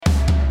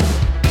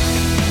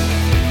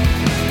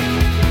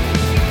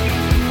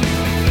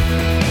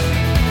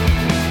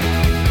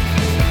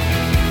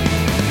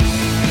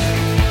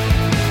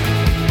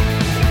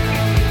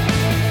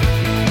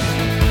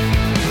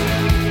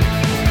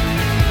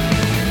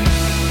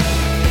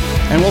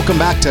And welcome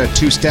back to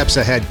Two Steps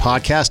Ahead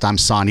podcast. I'm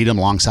Son Edom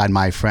alongside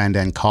my friend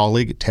and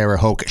colleague, Tara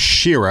Hoke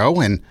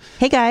Shiro. And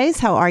hey guys,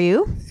 how are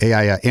you? Hey,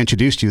 I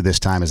introduced you this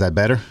time. Is that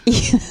better?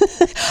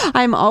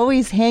 I'm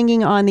always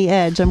hanging on the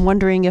edge. I'm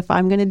wondering if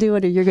I'm going to do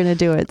it or you're going to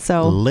do it.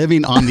 So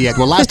living on the edge.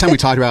 Well, last time we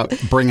talked about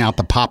bringing out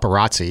the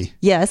paparazzi.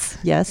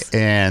 Yes.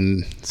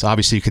 And so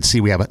obviously you could see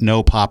we have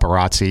no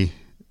paparazzi.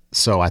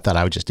 So I thought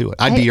I would just do it.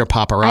 I'd be your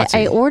paparazzi.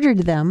 I ordered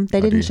them.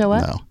 They didn't show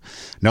up?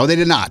 No, they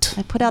did not.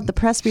 I put out the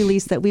press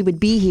release that we would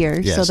be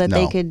here so that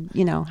they could,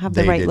 have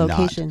the right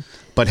location. Not.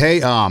 But hey,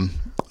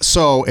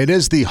 so it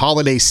is the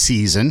holiday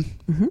season,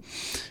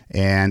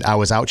 and I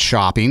was out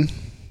shopping.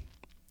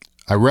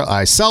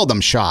 I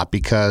seldom shop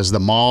because the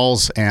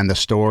malls and the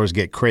stores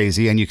get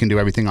crazy, and you can do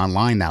everything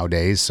online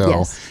nowadays.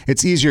 So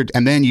it's easier,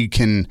 and then you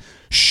can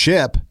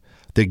ship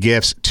the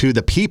gifts to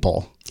the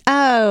people.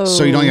 Oh.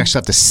 So you don't actually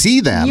have to see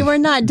them. You are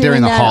not doing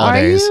during the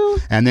holidays. Are you?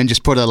 And then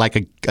just put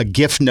a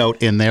gift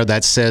note in there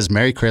that says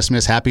Merry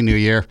Christmas, Happy New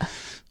Year.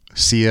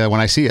 See you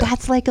when I see you.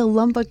 That's like a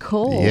lump of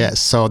coal. Yes.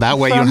 So that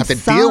way you don't have to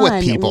deal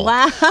with people.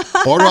 Wow.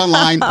 Order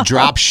online,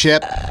 drop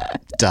ship,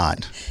 done.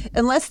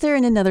 Unless they're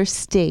in another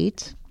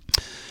state.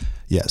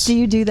 Yes. Do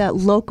you do that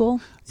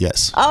local?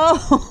 Yes.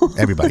 Oh.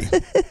 Everybody.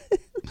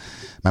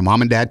 My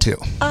mom and dad too.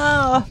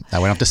 Oh. I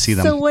wouldn't have to see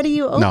them. So what do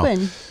you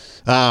open?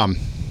 No.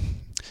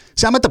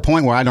 See, I'm at the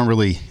point where I don't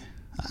really,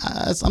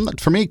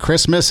 for me,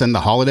 Christmas and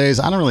the holidays,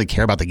 I don't really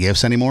care about the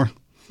gifts anymore.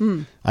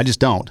 I just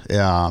don't.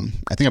 I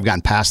think I've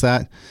gotten past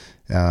that.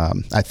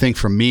 I think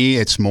for me,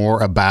 it's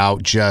more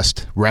about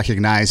just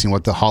recognizing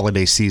what the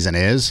holiday season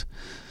is.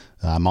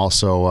 I'm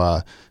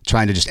also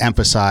trying to just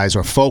emphasize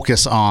or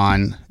focus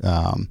on,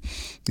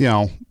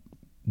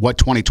 what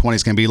 2020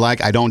 is going to be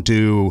like. I don't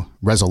do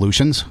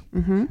resolutions.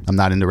 I'm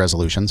not into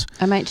resolutions.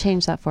 I might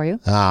change that for you.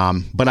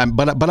 But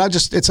I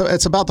just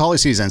it's about the holiday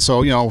season.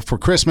 So for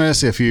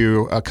Christmas, if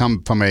you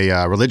come from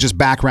a religious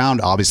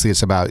background, obviously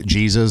it's about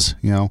Jesus.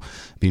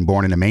 Being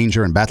born in a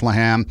manger in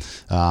Bethlehem.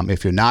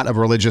 If you're not a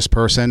religious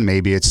person,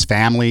 maybe it's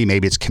family,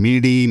 maybe it's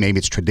community, maybe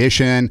it's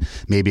tradition,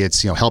 maybe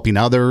it's helping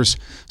others.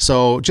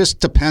 So just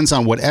depends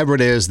on whatever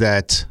it is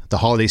that the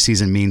holiday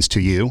season means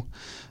to you.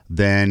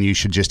 Then you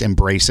should just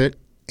embrace it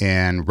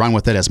and run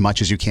with it as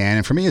much as you can.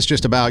 And for me, it's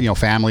just about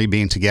family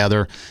being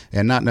together,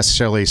 and not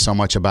necessarily so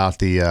much about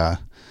the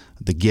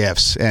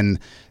gifts. And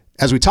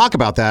as we talk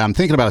about that, I'm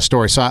thinking about a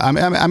story. So I'm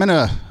in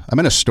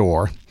a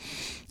store,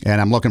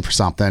 and I'm looking for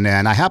something,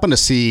 and I happen to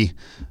see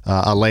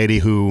a lady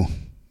who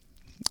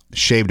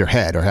shaved her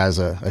head or has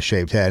a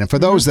shaved head. And for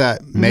those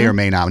that may or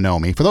may not know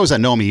me, for those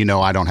that know me,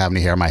 I don't have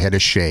any hair. My head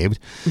is shaved.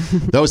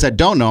 Those that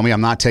don't know me,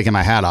 I'm not taking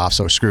my hat off,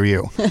 so screw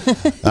you.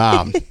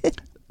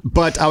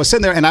 But I was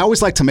sitting there, and I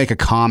always like to make a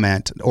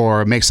comment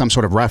or make some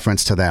sort of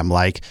reference to them,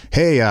 like,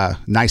 hey,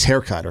 nice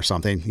haircut or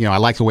something. I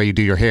like the way you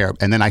do your hair.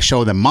 And then I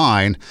show them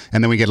mine,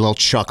 and then we get a little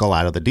chuckle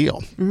out of the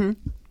deal.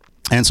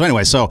 And so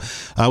anyway,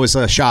 I was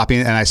shopping,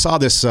 and I saw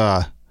this,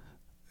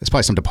 it's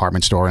probably some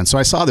department store. And so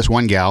I saw this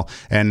one gal,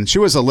 and she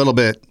was a little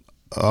bit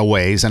a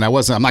ways, and I'm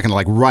not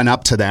going to run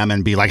up to them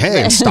and be like,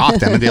 hey, and stop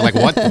them and be like,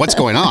 what's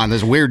going on?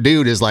 This weird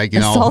dude is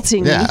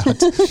assaulting me.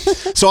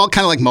 So I'll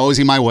kind of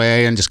mosey my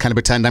way and just kind of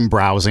pretend I'm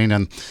browsing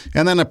and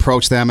then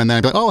approach them, and then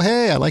I'd be like, oh,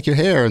 hey, I like your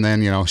hair, and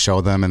then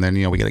show them, and then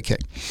we get a kick.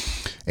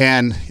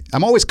 And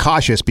I'm always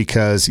cautious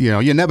because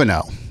you never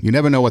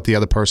know what the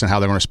other person,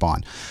 how they're going to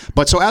respond.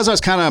 But so as I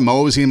was kind of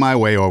moseying my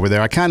way over there,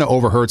 I kind of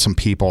overheard some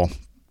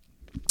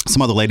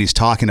other ladies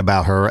talking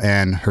about her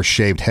and her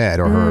shaved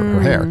head or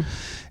her hair.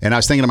 And I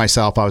was thinking to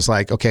myself, I was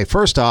like, okay,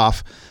 first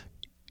off,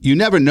 you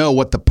never know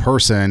what the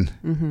person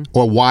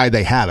or why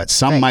they have it.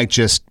 Some might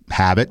just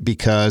have it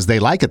because they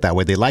like it that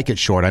way. They like it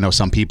short. I know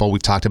some people,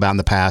 we've talked about in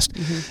the past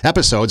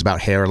episodes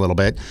about hair a little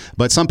bit,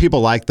 but some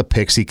people like the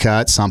pixie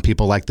cut. Some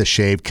people like the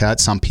shaved cut.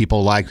 Some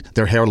people like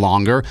their hair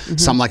longer.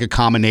 Some like a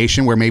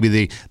combination where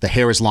maybe the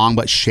hair is long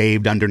but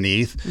shaved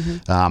underneath.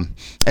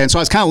 And so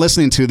I was kind of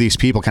listening to these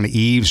people, kind of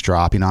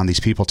eavesdropping on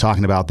these people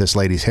talking about this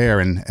lady's hair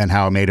and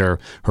how it made her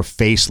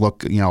face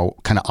look,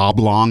 kind of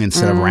oblong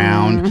instead of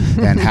round,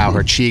 and how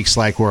her cheeks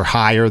were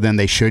higher than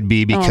they should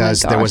be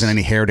because there wasn't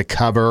any hair to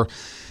cover.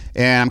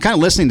 And I'm kind of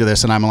listening to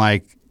this, and I'm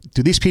like,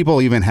 do these people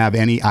even have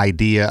any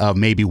idea of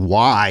maybe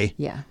why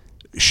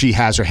she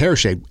has her hair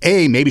shaved?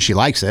 A, maybe she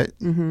likes it.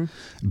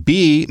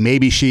 B,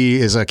 maybe she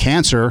is a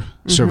cancer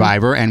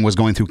survivor and was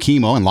going through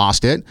chemo and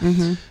lost it.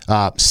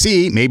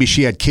 C, maybe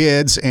she had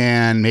kids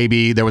and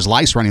maybe there was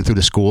lice running through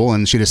the school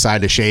and she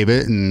decided to shave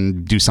it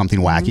and do something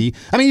wacky.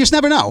 I mean, you just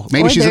never know.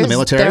 Maybe she's in the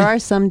military. There are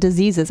some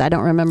diseases, I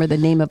don't remember the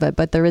name of it,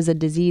 but there is a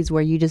disease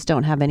where you just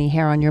don't have any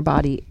hair on your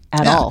body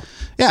at all.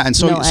 Yeah, and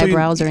so no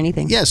eyebrows or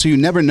anything. Yeah, so you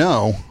never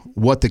know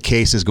what the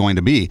case is going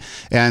to be.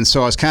 And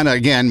so I was kind of,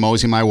 again,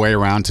 moseying my way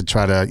around to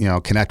try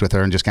to, connect with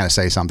her and just kind of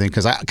say something.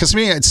 Because to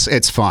me,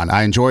 it's fun.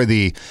 I enjoy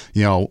the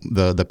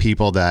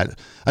people that,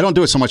 I don't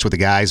do it so much with the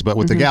guys, but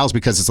with the gals,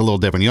 because it's a little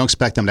different. You don't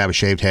expect them to have a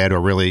shaved head or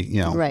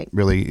really,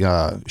 really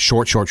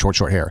short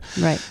hair.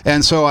 Right.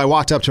 And so I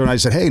walked up to her and I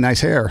said, hey,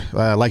 nice hair.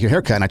 I like your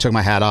haircut. And I took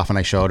my hat off and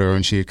I showed her,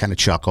 and she kind of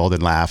chuckled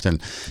and laughed.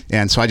 And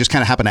so I just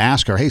kind of happened to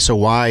ask her, hey, so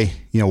why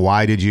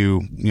did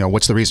you,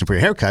 what's the reason for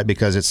your haircut?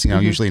 Because it's,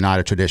 usually not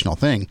a traditional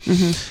thing.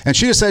 And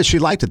she just said she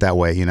liked it that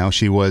way.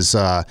 She was,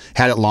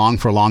 had it long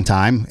for a long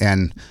time.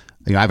 And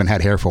I haven't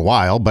had hair for a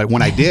while, but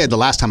when I did, the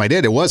last time I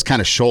did, it was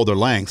kind of shoulder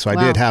length. So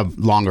I did have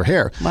longer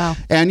hair. Wow.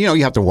 And,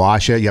 you have to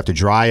wash it. You have to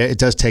dry it. It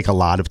does take a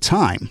lot of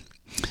time.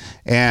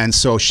 And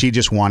so she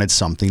just wanted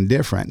something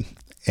different.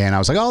 And I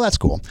was like, oh, that's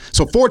cool.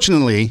 So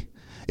fortunately,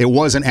 it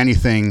wasn't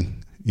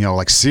anything,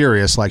 like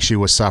serious, like she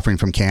was suffering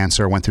from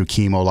cancer, went through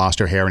chemo, lost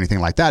her hair, anything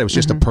like that. It was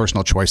just a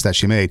personal choice that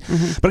she made.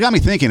 But it got me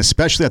thinking,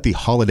 especially at the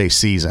holiday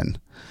season,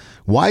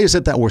 why is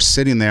it that we're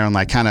sitting there and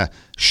like kind of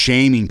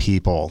shaming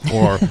people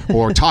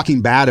or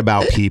talking bad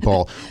about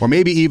people, or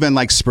maybe even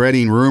like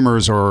spreading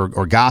rumors or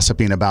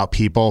gossiping about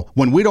people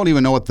when we don't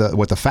even know what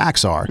the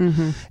facts are?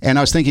 And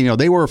I was thinking,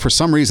 they were, for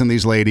some reason,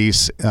 these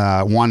ladies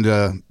wanted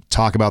to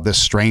talk about this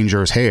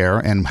stranger's hair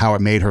and how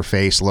it made her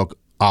face look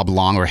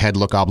oblong, or head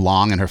look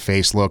oblong, and her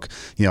face look,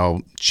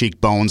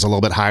 cheekbones a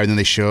little bit higher than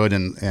they should,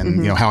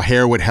 and how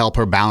hair would help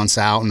her balance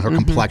out and her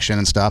complexion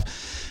and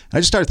stuff. I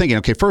just started thinking,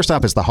 okay, first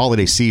off, it's the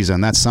holiday season.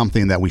 That's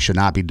something that we should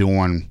not be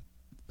doing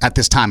at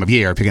this time of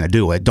year. If you're going to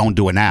do it, don't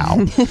do it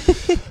now.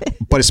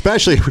 But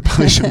especially, we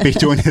probably shouldn't be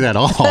doing it at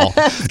all.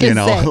 Let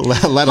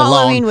alone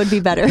Halloween would be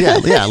better.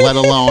 yeah, let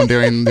alone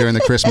during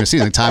the Christmas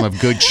season, time of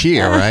good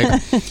cheer, right?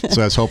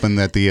 So I was hoping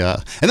that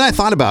and then I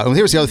thought about,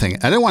 here's the other thing.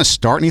 I didn't want to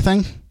start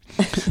anything,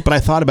 but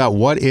I thought about,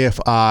 what if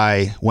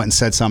I went and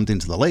said something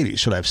to the ladies?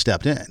 Should I have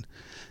stepped in?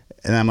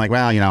 And I'm like,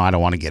 well, I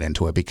don't want to get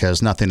into it,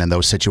 because nothing in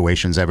those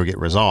situations ever get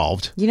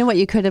resolved. You know what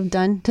you could have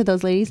done to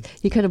those ladies?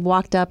 You could have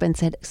walked up and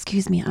said,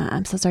 excuse me,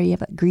 I'm so sorry, you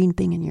have a green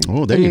thing in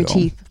your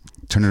teeth.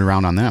 Turn it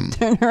around on them.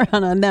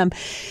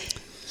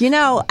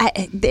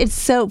 It's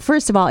so,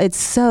 first of all, it's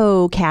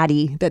so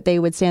catty that they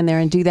would stand there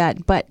and do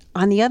that. But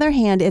on the other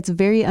hand, it's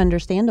very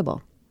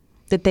understandable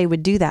that they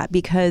would do that,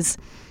 because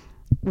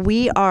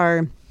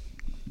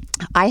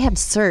I have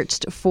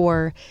searched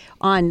for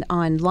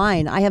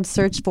online. I have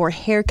searched for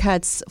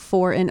haircuts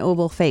for an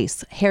oval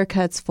face,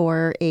 haircuts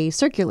for a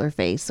circular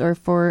face, or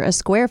for a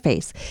square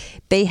face.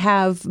 They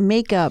have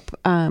makeup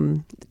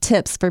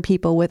tips for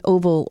people with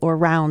oval or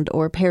round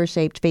or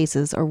pear-shaped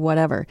faces or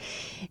whatever.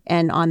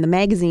 And on the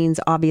magazines,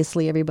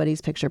 obviously,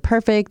 everybody's picture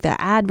perfect.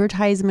 The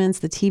advertisements,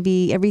 the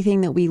TV,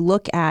 everything that we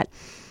look at.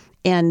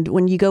 And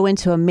when you go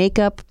into a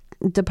makeup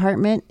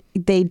department,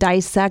 they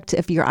dissect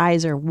if your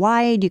eyes are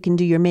wide. You can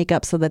do your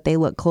makeup so that they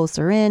look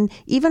closer in.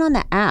 Even on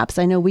the apps,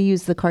 I know we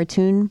use the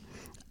cartoon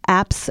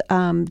apps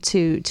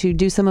to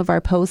do some of our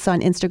posts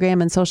on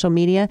Instagram and social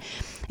media.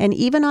 And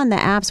even on the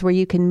apps where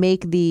you can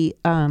make the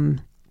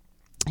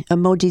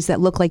emojis that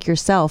look like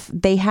yourself,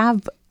 they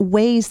have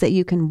ways that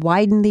you can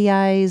widen the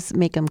eyes,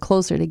 make them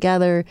closer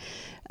together,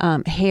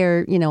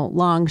 hair,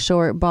 long,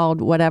 short, bald,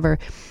 whatever.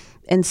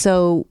 And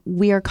so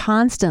we are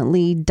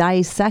constantly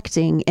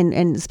dissecting,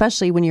 and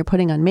especially when you're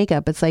putting on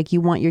makeup, it's like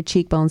you want your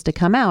cheekbones to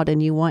come out,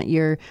 and you want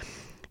your,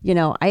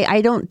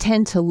 I don't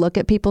tend to look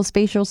at people's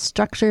facial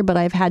structure, but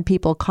I've had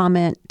people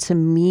comment to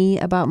me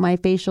about my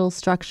facial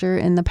structure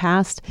in the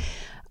past.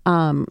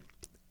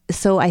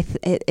 So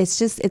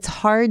it's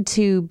hard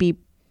to be,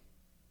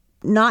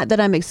 not that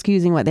I'm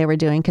excusing what they were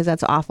doing, because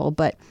that's awful,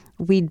 but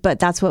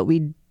that's what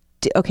we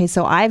do. Okay,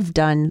 so I've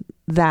done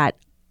that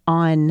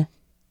on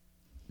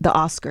the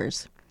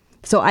Oscars.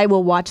 So I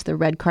will watch the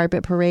red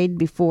carpet parade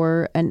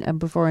before an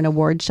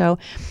award show,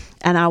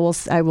 and I will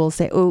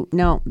say, oh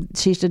no,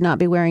 she should not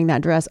be wearing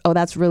that dress. Oh,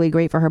 that's really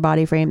great for her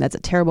body frame. That's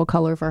a terrible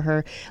color for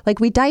her. Like,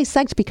 we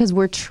dissect because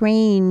we're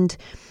trained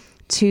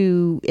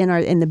to,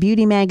 in the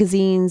beauty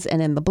magazines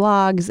and in the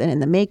blogs and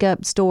in the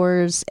makeup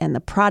stores and the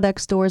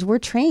product stores, we're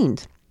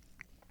trained.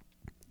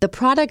 The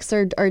products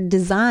are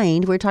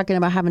designed. We're talking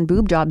about having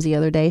boob jobs the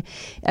other day.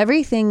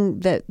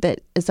 Everything that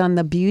is on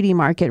the beauty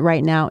market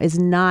right now is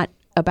not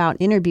about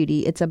inner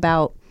beauty. It's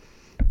about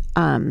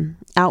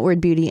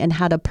outward beauty and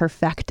how to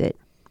perfect it.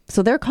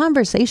 So their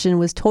conversation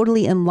was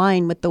totally in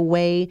line with the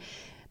way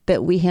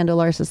that we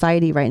handle our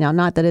society right now.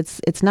 Not that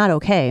it's not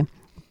okay,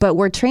 but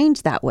we're trained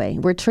that way.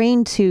 We're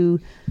trained to,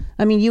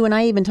 you and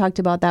I even talked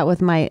about that with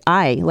my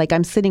eye. Like,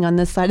 I'm sitting on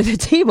this side of the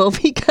table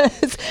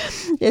because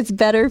it's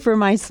better for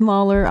my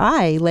smaller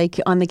eye, like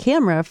on the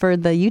camera for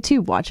the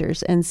YouTube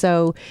watchers. And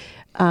so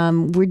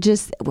we're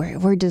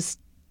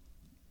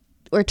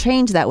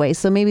trained that way.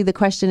 So maybe the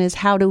question is,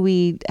 how do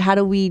we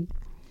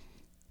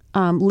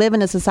live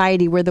in a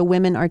society where the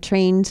women are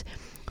trained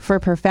for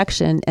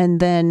perfection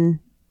and then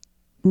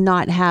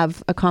not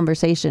have a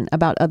conversation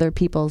about other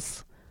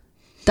people's,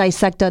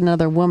 dissect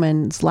another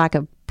woman's lack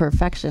of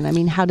perfection?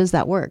 How does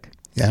that work?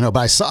 Yeah, no,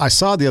 but I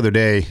saw the other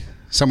day,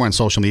 somewhere on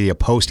social media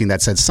posting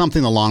that said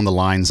something along the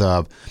lines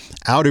of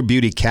outer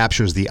beauty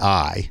captures the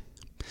eye,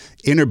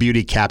 inner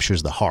beauty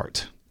captures the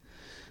heart.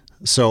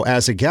 So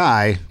as a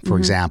guy, for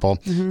example,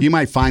 you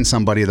might find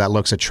somebody that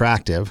looks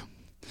attractive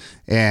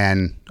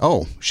and,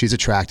 oh, she's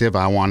attractive.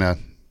 I want to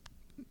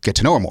get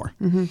to know her more.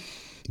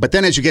 But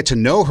then as you get to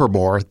know her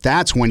more,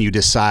 that's when you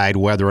decide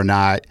whether or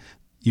not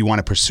you want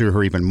to pursue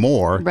her even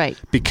more. Right.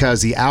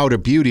 Because the outer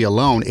beauty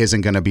alone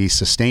isn't going to be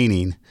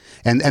sustaining.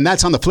 And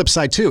that's on the flip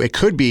side too. It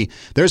could be,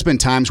 there's been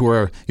times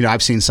where,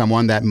 I've seen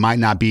someone that might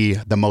not be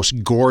the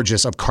most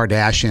gorgeous of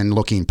Kardashian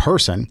looking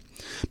person,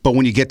 but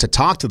when you get to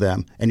talk to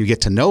them and you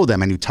get to know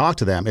them and you talk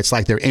to them, it's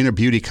like their inner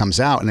beauty comes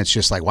out and it's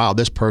just like, wow,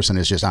 this person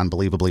is just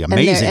unbelievably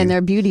amazing. And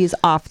their beauty is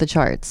off the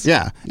charts.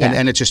 Yeah.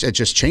 And it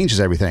just changes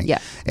everything. Yeah.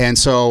 And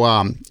so,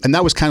 and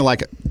that was kind of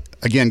like,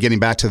 again, getting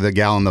back to the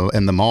gal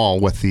in the mall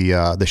with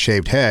the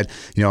shaved head,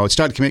 it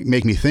started to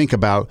make me think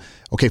about,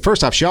 okay,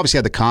 first off, she obviously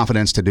had the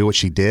confidence to do what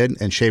she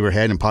did and shave her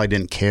head and probably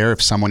didn't care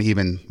if someone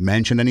even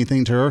mentioned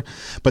anything to her.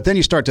 But then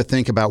you start to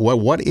think about, well,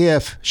 what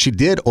if she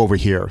did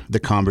overhear the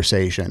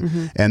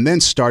conversation and then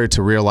started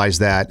to realize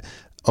that,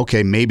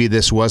 okay, maybe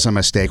this was a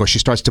mistake, or she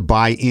starts to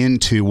buy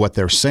into what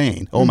they're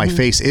saying. Oh, my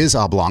face is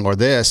oblong, or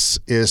this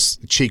is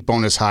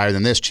cheekbone is higher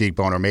than this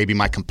cheekbone, or maybe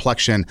my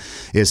complexion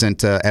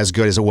isn't as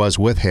good as it was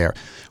with hair.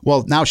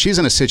 Well, now she's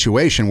in a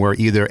situation where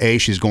either A,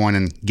 she's going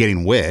and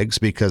getting wigs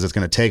because it's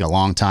going to take a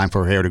long time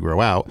for her hair to grow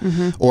out,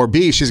 or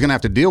B, she's going to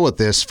have to deal with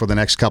this for the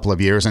next couple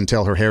of years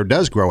until her hair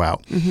does grow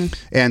out.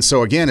 And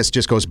so again, it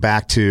just goes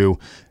back to,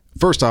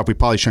 first off, we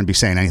probably shouldn't be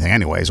saying anything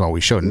anyways, well,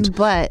 we shouldn't.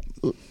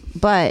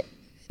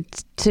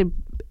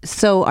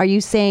 So are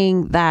you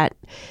saying that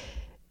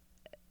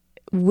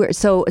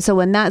so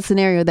in that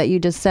scenario that you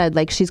just said,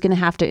 like she's going to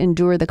have to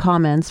endure the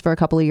comments for a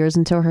couple of years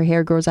until her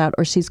hair grows out,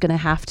 or she's going to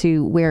have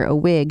to wear a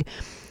wig,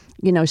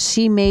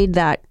 she made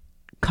that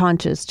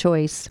conscious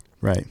choice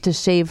to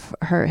shave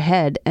her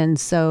head. And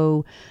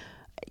so,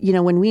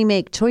 when we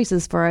make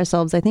choices for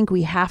ourselves, I think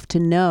we have to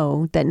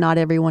know that not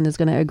everyone is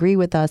going to agree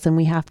with us, and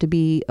we have to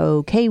be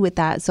okay with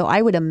that. So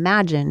I would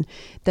imagine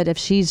that if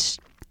she's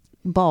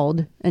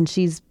bald and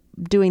she's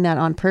doing that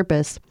on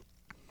purpose,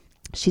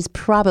 she's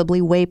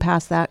probably way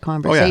past that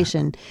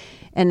conversation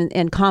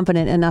and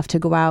confident enough to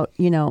go out,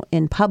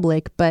 in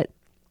public. But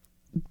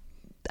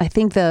I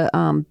think the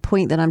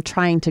point that I'm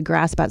trying to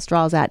grasp at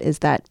straws at is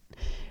that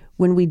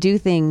when we do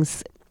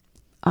things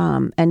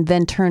and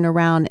then turn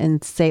around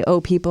and say,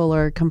 oh, people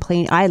are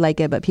complaining, I like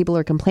it, but people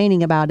are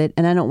complaining about it,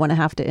 and I don't want to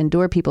have to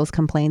endure people's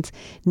complaints.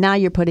 Now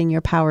you're putting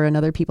your power in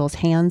other people's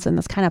hands, and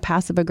that's kind of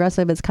passive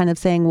aggressive. It's kind of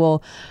saying,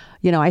 well,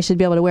 I should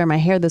be able to wear my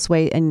hair this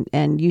way,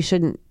 and you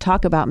shouldn't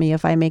talk about me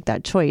if I make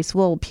that choice.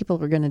 Well,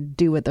 people are going to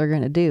do what they're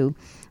going to do.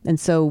 And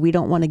so we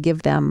don't want to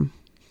give them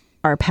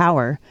our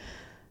power.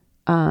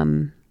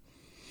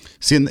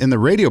 See, in the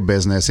radio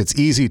business, it's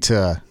easy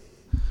to,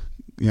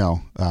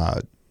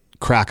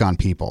 crack on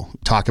people,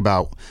 talk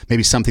about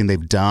maybe something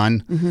they've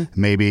done,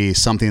 maybe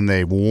something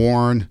they've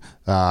worn,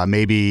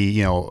 maybe,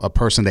 a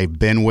person they've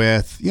been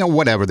with,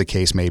 whatever the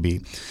case may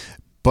be.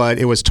 But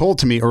it was told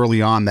to me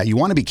early on that you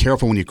want to be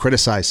careful when you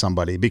criticize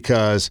somebody,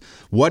 because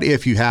what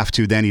if you have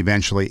to then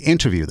eventually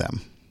interview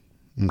them?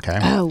 Okay.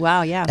 Oh,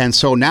 wow. Yeah. And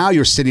so now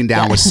you're sitting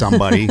down with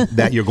somebody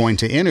that you're going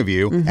to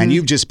interview and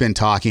you've just been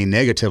talking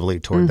negatively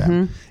toward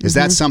them. Is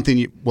that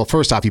something well,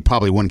 first off, you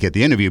probably wouldn't get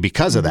the interview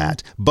because of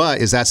that. But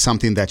is that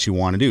something that you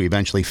want to do?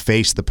 Eventually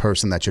face the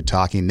person that you're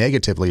talking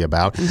negatively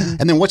about.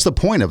 And then what's the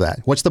point of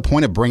that? What's the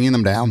point of bringing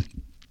them down?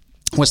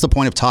 What's the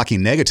point of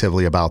talking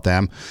negatively about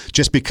them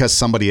just because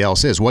somebody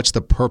else is? What's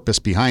the purpose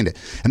behind it?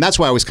 And that's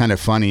why I always kind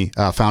of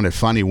found it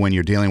funny when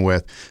you're dealing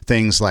with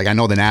things like, I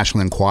know the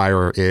National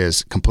Enquirer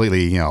is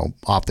completely,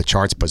 off the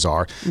charts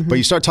bizarre, but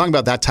you start talking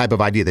about that type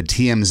of idea, the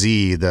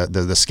TMZ,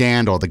 the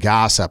scandal, the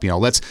gossip,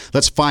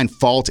 let's find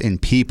fault in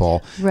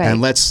people and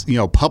let's,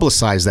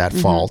 publicize that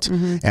fault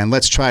and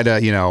let's try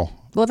to,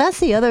 Well, that's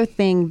the other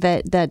thing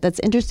that's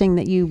interesting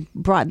that you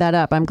brought that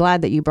up. I'm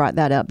glad that you brought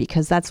that up,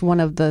 because that's one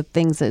of the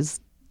things that's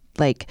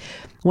like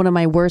one of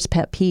my worst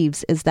pet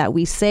peeves is that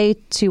we say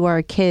to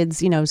our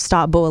kids,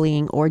 stop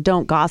bullying or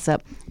don't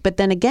gossip. But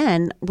then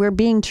again, we're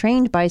being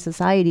trained by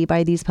society,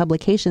 by these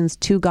publications,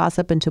 to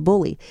gossip and to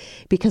bully.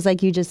 Because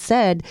like you just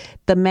said,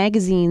 the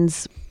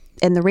magazines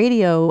and the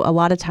radio, a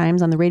lot of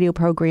times on the radio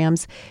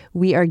programs,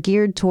 we are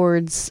geared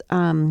towards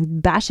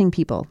bashing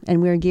people,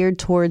 and we're geared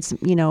towards,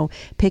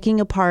 picking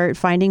apart,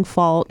 finding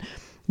fault,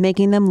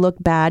 making them look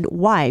bad.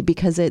 Why?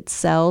 Because it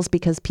sells,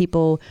 because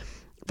people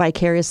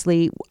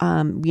vicariously,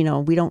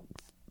 we don't,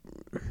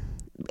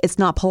 it's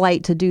not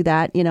polite to do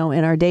that, in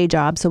our day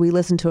job. So we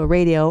listen to a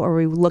radio or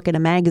we look at a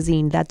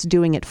magazine that's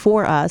doing it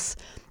for us.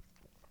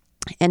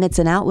 And it's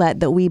an outlet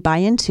that we buy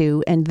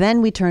into. And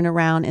then we turn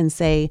around and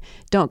say,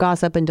 don't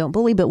gossip and don't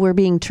bully, but we're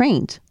being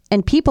trained.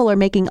 And people are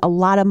making a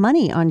lot of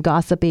money on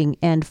gossiping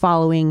and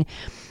following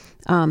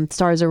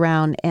stars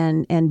around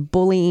and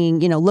bullying,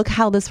 look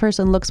how this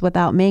person looks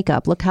without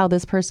makeup. Look how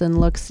this person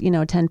looks,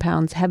 10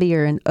 pounds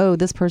heavier. And, oh,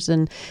 this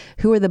person,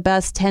 who are the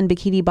best 10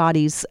 bikini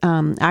bodies,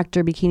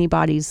 actor bikini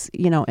bodies,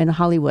 in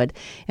Hollywood,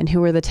 and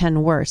who are the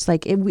 10 worst.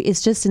 Like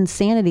it's just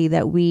insanity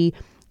that we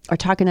are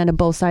talking out of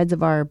both sides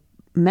of our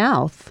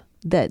mouth,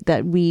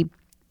 that we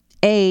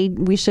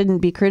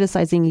shouldn't be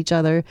criticizing each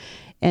other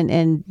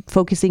and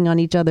focusing on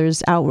each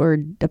other's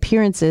outward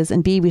appearances,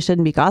 and B, we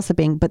shouldn't be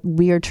gossiping, but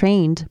we are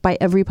trained by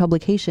every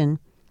publication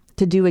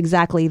to do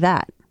exactly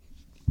that.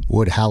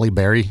 Would Halle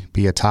Berry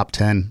be a top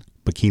 10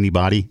 bikini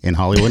body in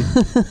Hollywood?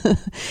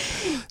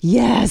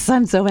 Yes,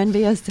 I'm so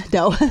envious.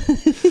 No.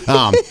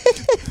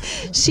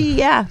 She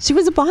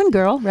was a Bond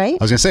girl, right?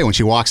 I was going to say, when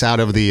she walks out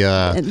of the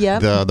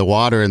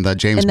water in the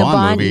James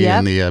Bond movie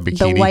in the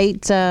bikini. The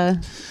white,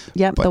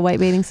 the white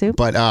bathing suit.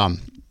 But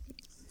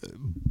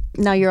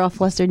now you're all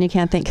flustered and you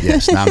can't think.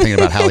 Yes, now I'm thinking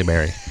about Halle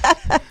Berry.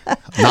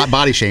 Not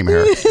body shaming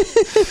her.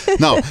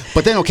 No,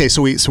 but then, okay,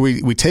 so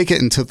we take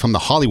it from the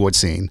Hollywood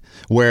scene,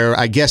 where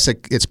I guess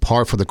it's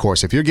par for the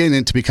course. If you're getting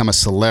in to become a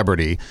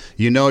celebrity,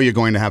 you're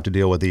going to have to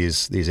deal with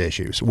these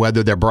issues,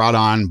 whether they're brought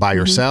on by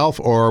yourself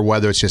or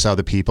whether it's just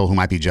other people who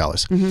might be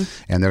jealous. And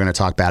they're going to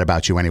talk bad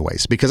about you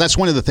anyways. Because that's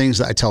one of the things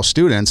that I tell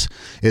students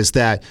is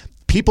that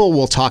people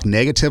will talk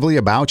negatively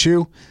about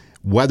you,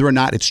 whether or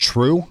not it's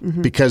true,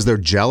 because they're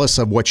jealous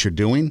of what you're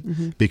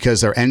doing,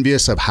 because they're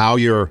envious of how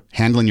you're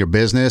handling your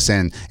business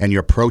and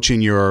you're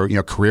approaching your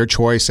career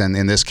choice, and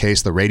in this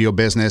case, the radio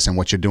business and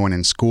what you're doing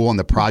in school and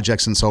the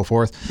projects and so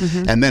forth.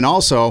 And then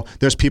also,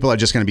 there's people that are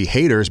just going to be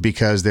haters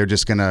because they're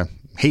just going to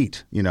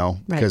hate,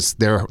 because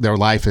their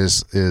life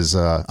is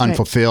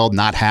unfulfilled,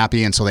 not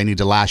happy, and so they need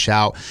to lash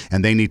out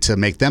and they need to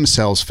make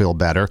themselves feel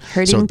better.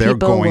 Hurting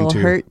people will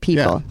hurt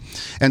people.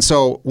 Yeah. And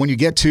so when you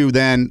get to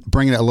then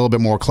bringing it a little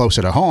bit more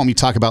closer to home, you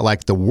talk about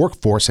like the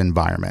workforce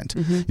environment.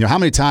 How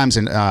many times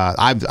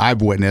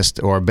I've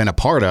witnessed or been a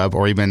part of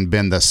or even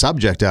been the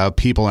subject of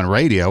people in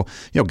radio,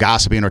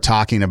 gossiping or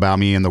talking about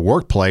me in the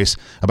workplace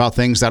about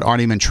things that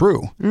aren't even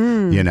true,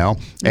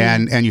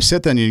 and you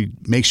sit there and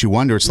it makes you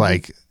wonder, it's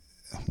like,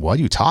 what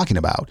are you talking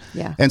about?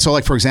 Yeah. And so,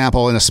 like, for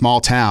example, in a small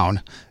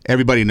town,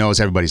 everybody knows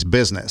everybody's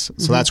business.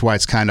 So that's why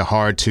it's kind of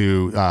hard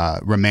to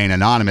remain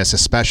anonymous,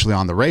 especially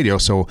on the radio.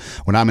 So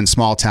when I'm in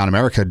small town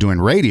America doing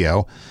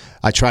radio,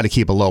 I try to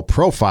keep a low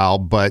profile,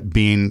 but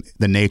being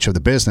the nature of the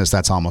business,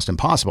 that's almost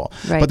impossible.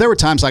 Right. But there were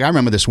times, like I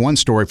remember this one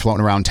story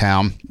floating around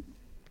town,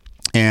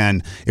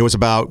 and it was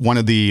about one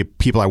of the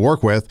people I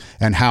work with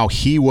and how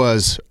he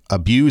was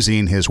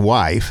abusing his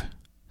wife.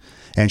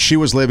 And she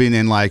was living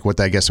in like what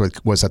I guess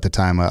was at the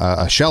time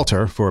a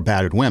shelter for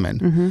battered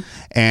women.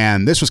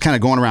 And this was kind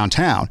of going around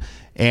town.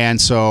 And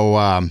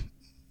so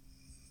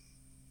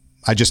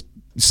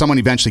someone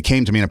eventually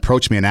came to me and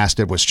approached me and asked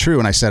if it was true.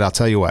 And I said, I'll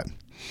tell you what,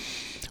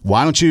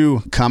 why don't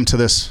you come to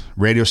this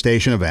radio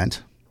station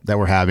event that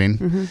we're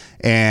having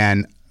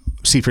and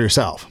see for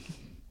yourself?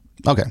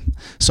 Okay.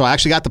 So I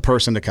actually got the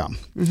person to come.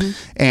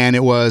 And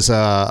it was,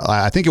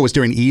 I think it was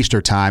during Easter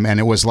time, and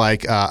it was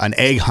like an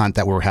egg hunt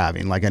that we were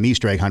having, like an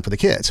Easter egg hunt for the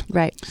kids.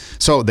 Right.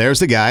 So there's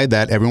the guy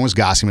that everyone was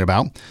gossiping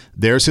about.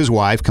 There's his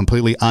wife,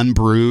 completely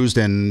unbruised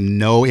and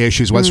no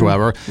issues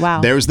whatsoever.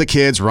 Wow. There's the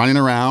kids running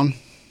around,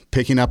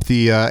 picking up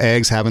the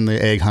eggs, having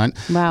the egg hunt.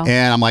 Wow.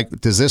 And I'm like,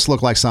 does this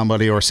look like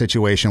somebody or a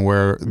situation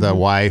where the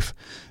wife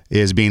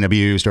is being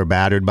abused or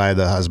battered by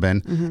the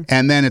husband?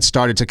 And then it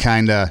started to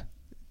kind of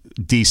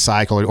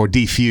decycle or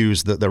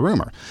defuse the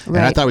rumor. And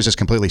I thought it was just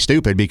completely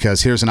stupid,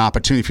 because here's an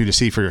opportunity for you to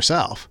see for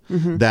yourself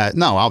that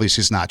no,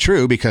 obviously it's not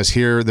true, because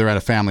here they're at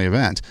a family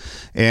event.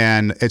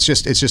 And it's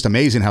just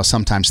amazing how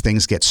sometimes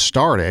things get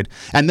started,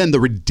 and then the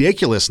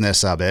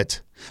ridiculousness of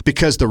it,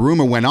 because the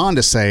rumor went on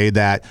to say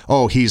that,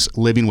 oh, he's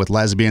living with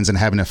lesbians and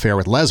having an affair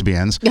with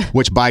lesbians,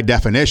 which by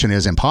definition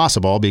is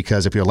impossible,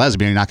 because if you're a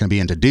lesbian, you're not going to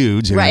be into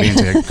dudes, you're going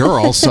to be into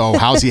girls. So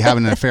how's he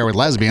having an affair with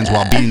lesbians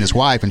while beating his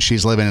wife and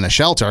she's living in a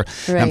shelter?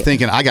 And I'm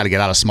thinking, I got to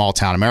get out of small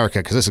town America,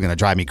 because this is going to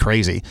drive me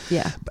crazy.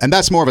 Yeah. And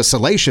that's more of a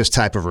salacious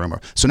type of rumor.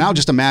 So now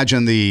just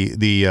imagine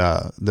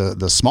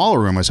the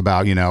smaller rumors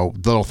about,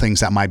 little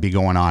things that might be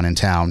going on in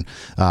town.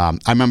 I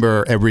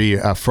remember every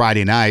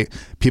Friday night,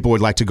 people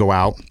would like to go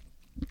out.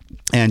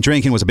 And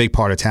drinking was a big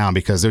part of town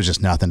because there's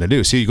just nothing to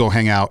do. So you go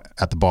hang out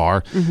at the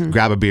bar,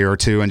 grab a beer or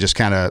two, and just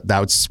kind of,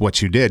 that's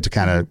what you did to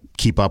kind of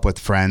keep up with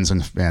friends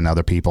and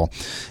other people.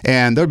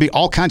 And there'd be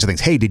all kinds of things.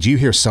 Hey, did you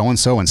hear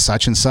so-and-so and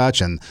such,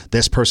 and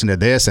this person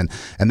did this? And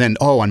then,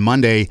 on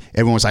Monday,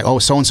 everyone was like, oh,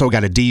 so-and-so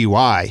got a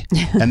DUI.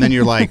 And then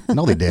you're like,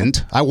 no, they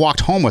didn't. I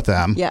walked home with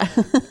them. Yeah.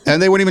 And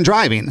they weren't even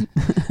driving.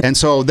 And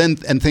so then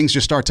things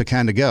just start to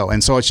kind of go.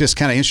 And so it's just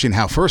kind of interesting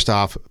how, first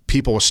off,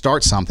 people will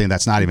start something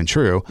that's not even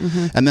true.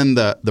 And then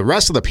the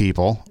rest of the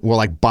people will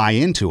like buy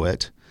into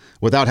it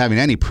without having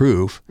any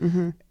proof.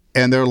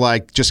 and they're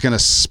like just going to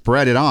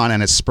spread it on,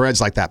 and it spreads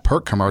like that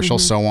Perk commercial,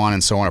 so on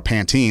and so on, or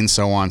Pantene,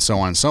 so on, so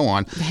on, and so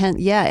on.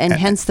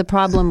 Hence the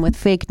problem with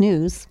fake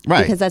news,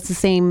 right? Because that's the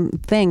same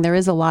thing. There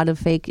is a lot of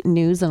fake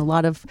news and a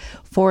lot of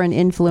foreign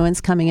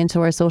influence coming into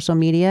our social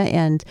media,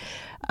 and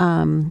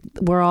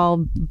we're all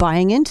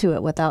buying into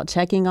it without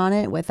checking on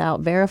it,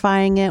 without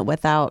verifying it,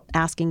 without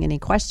asking any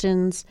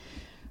questions.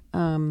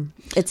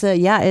 It's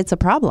a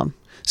problem.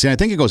 See, I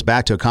think it goes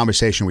back to a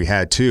conversation we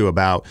had too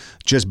about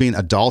just being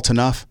adult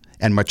enough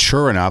and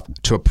mature enough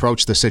to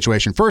approach the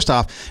situation. First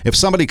off, if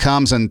somebody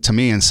comes to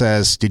me and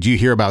says, "Did you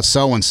hear about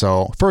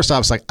so-and-so?" First off,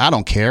 it's like, I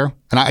don't care.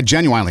 And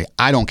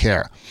I don't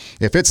care.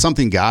 If it's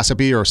something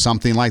gossipy or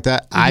something like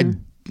that,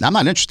 I'm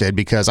not interested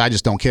because I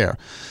just don't care.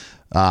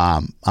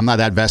 I'm not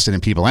that vested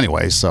in people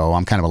anyway, so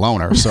I'm kind of a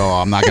loner, so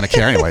I'm not going to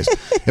care anyways.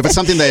 If it's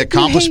something, the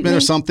accomplishment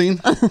or something,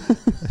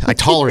 I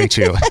tolerate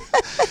you.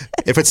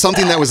 If it's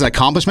something that was an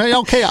accomplishment,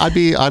 okay,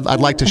 I'd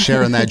like to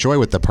share in that joy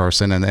with the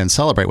person and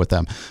celebrate with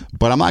them.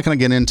 But I'm not going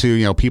to get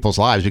into people's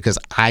lives because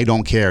I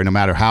don't care, no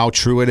matter how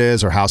true it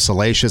is or how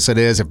salacious it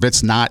is. If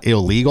it's not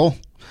illegal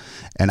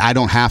and I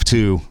don't have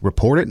to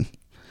report it,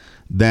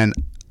 then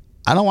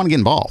I don't want to get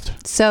involved.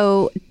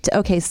 So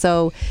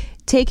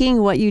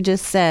taking what you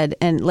just said,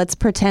 and let's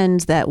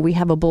pretend that we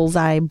have a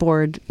bullseye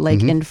board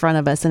in front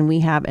of us, and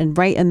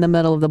right in the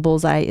middle of the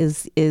bullseye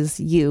is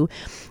you,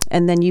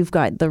 and then you've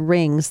got the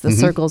rings, the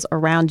circles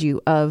around you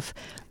of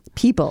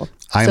people.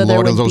 I am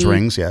Lord of those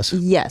rings, yes.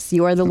 Yes,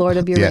 you are the Lord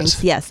of your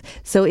rings, yes.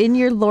 So in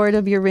your Lord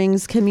of your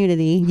rings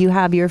community, you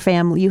have your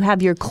family, you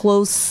have your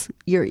close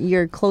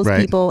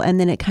right. people, and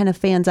then it kind of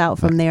fans out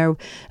from there,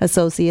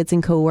 associates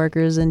and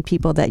coworkers and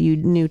people that you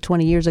knew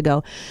 20 years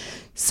ago.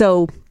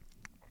 So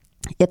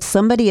if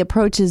somebody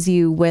approaches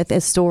you with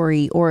a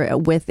story or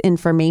with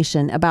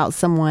information about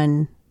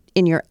someone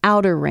in your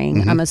outer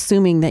ring, I'm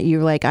assuming that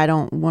you're like, I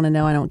don't want to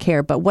know, I don't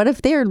care. But what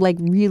if they're like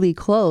really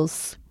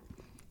close?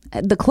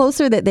 The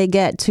closer that they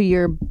get to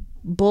your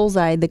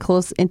bullseye, the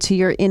close into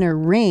your inner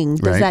ring,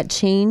 does that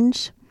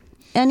change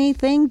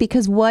anything?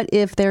 Because what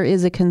if there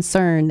is a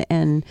concern,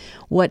 and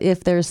what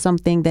if there's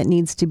something that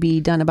needs to be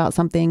done about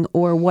something,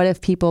 or what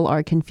if people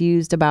are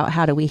confused about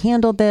how do we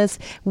handle this?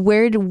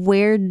 Where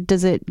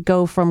does it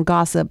go from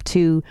gossip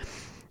to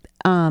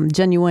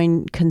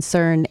genuine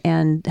concern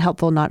and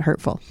helpful, not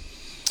hurtful?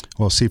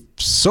 Well, see,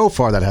 so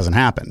far that hasn't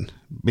happened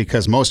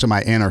because most of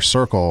my inner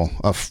circle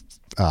of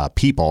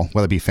people,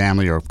 whether it be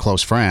family or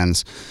close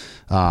friends,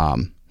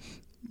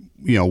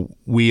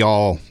 we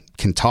all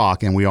can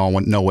talk and we all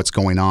know what's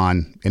going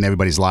on in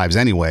everybody's lives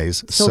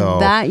anyways. So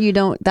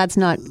that's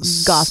not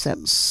gossip.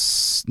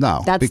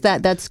 No.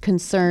 That's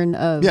concern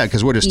of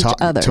because we're just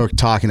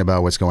talking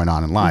about what's going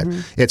on in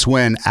life. It's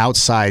when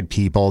outside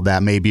people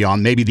that may be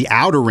on, maybe the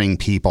outer ring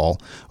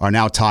people are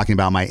now talking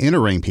about my inner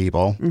ring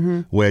people,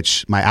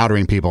 which my outer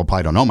ring people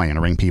probably don't know my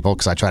inner ring people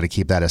because I try to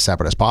keep that as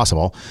separate as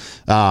possible.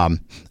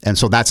 And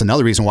so that's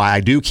another reason why I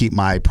do keep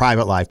my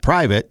private life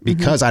private,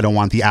 because I don't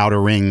want the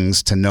outer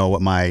rings to know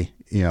what my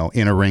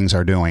inner rings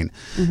are doing,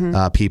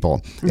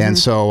 people. And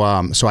so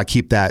I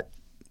keep that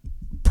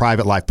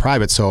private life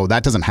private, so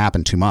that doesn't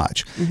happen too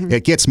much.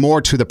 It gets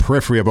more to the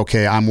periphery of,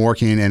 okay, I'm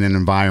working in an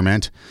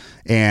environment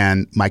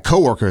and my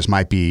coworkers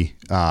might be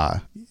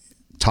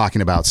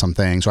talking about some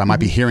things, or I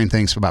might be hearing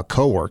things about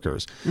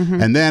coworkers.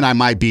 And then I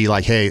might be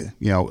like, hey,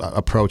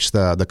 approach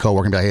the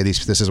coworker and be like, hey,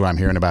 this is what I'm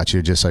hearing about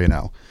you, just so you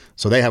know.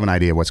 So they have an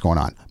idea of what's going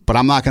on. But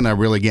I'm not going to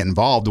really get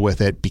involved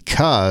with it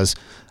because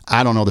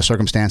I don't know the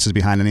circumstances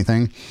behind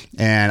anything,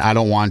 and I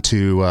don't want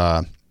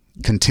to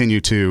continue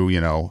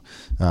to,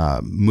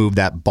 move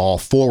that ball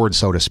forward,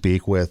 so to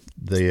speak, with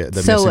the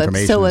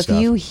misinformation. So if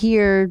you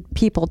hear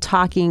people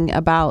talking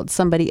about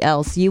somebody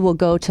else, you will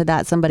go to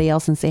that somebody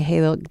else and say,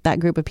 hey, look, that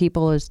group of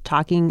people is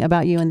talking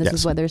about you, and this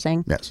is what they're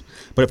saying? Yes.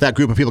 But if that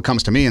group of people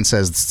comes to me and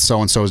says,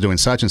 so-and-so is doing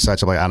such and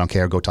such, I'm like, I don't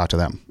care, go talk to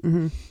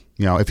them.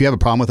 If you have a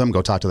problem with them,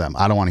 go talk to them.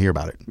 I don't want to hear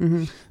about it.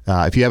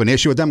 If you have an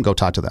issue with them, go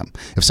talk to them.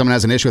 If someone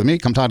has an issue with me,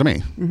 come talk to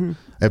me.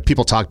 If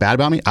people talk bad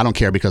about me, I don't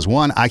care, because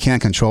one, I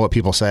can't control what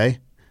people say.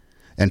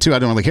 And two, I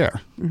don't really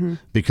care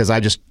because I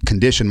just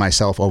conditioned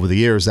myself over the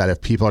years that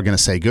if people are going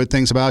to say good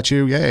things about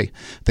you, yay.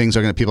 People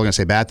are going to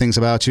say bad things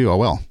about you, oh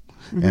well.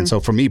 And so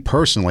for me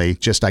personally,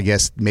 just I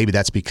guess maybe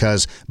that's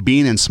because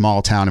being in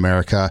small town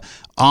America,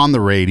 on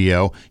the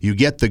radio, you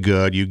get the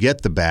good, you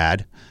get the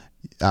bad.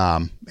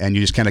 And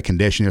you just kind of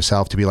condition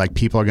yourself to be like,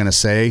 people are going to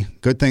say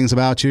good things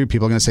about you,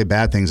 people are going to say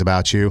bad things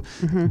about you,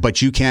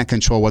 but you can't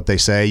control what they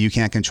say, you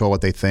can't control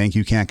what they think,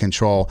 you can't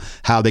control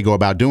how they go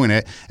about doing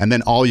it, and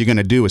then all you're going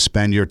to do is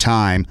spend your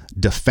time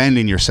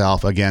defending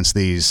yourself against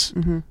these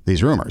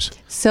rumors.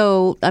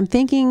 So I'm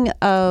thinking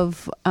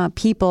of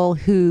people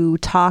who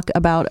talk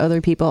about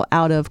other people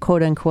out of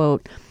quote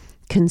unquote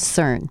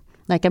concern.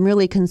 Like, I'm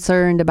really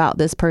concerned about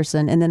this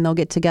person, and then they'll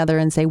get together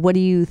and say, what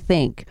do you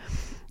think?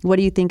 What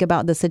do you think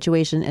about the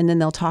situation? And then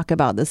they'll talk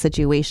about the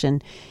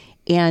situation.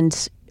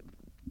 And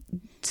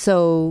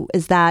so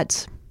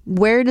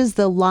where does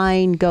the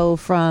line go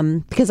from,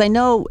 because I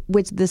know,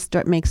 which this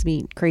makes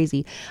me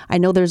crazy, I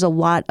know there's a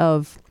lot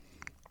of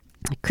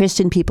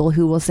Christian people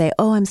who will say,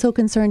 oh, I'm so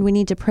concerned, we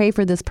need to pray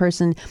for this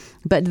person.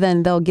 But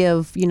then they'll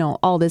give,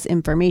 all this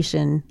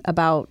information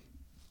about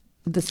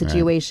the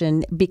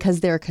situation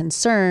because they're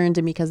concerned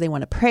and because they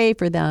want to pray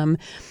for them.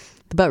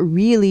 But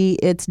really,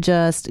 it's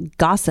just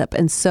gossip.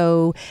 And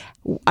so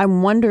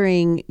I'm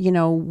wondering,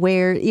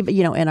 where,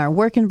 in our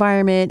work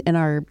environment, in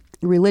our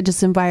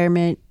religious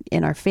environment,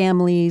 in our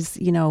families,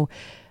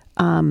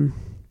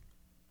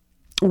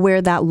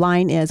 where that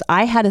line is.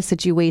 I had a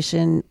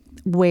situation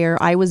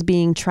where I was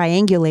being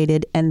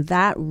triangulated, and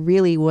that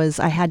really was,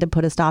 I had to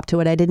put a stop to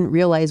it. I didn't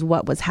realize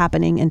what was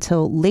happening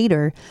until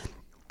later.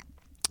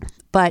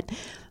 But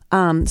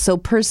so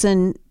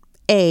person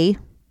A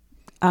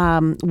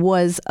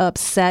was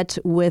upset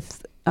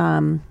with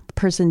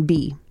person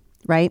B,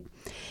 right?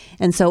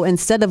 And so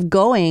instead of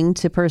going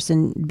to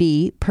person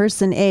B,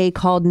 person A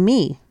called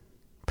me,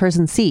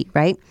 person C,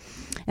 right?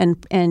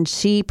 And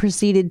she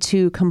proceeded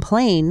to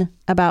complain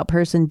about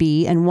person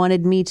B and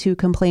wanted me to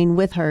complain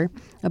with her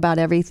about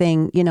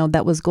everything,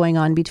 that was going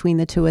on between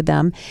the two of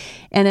them.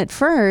 And at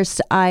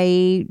first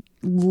I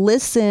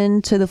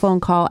listened to the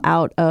phone call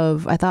I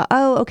thought,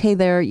 oh, okay,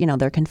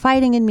 they're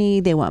confiding in me.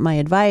 They want my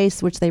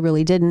advice, which they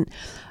really didn't.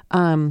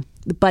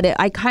 But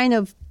I kind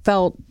of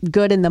felt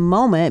good in the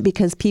moment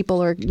because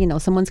people are,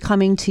 someone's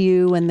coming to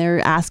you and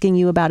they're asking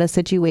you about a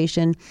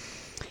situation.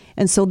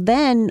 And so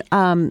then,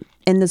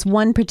 in this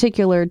one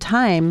particular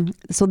time,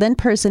 so then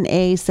person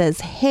A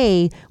says,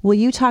 hey, will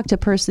you talk to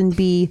person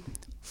B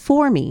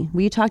for me?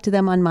 Will you talk to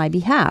them on my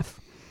behalf?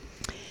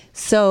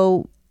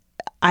 So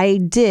I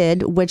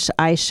did, which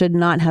I should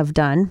not have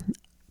done.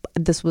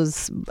 This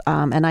was,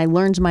 and I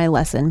learned my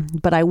lesson,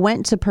 but I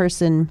went to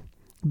person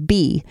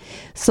B.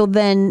 So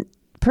then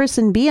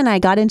person B and I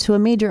got into a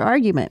major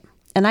argument.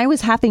 And I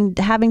was having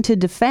to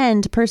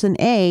defend person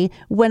A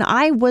when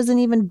I wasn't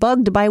even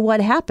bugged by what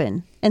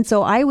happened. And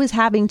so I was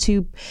having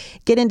to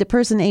get into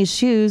person A's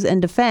shoes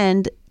and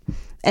defend.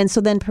 And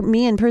so then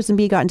me and person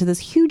B got into this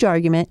huge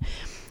argument.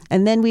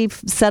 And then we've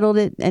settled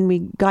it and we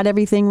got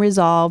everything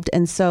resolved.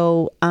 And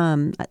so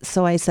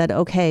so I said,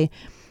 okay,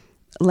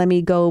 let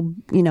me go,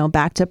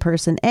 back to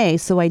person A.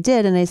 So I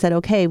did. And I said,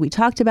 okay, we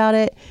talked about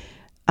it.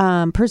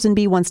 Person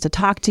B wants to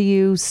talk to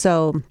you.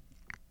 So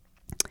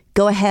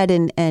go ahead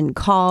and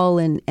call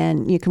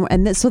and you can.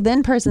 And so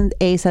then person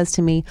A says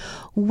to me,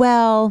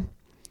 well,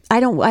 I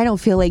don't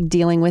feel like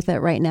dealing with it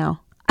right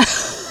now.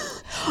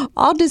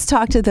 I'll just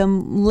talk to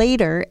them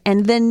later,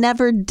 and then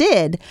never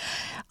did.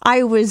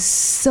 I was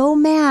so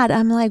mad.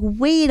 I'm like,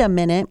 wait a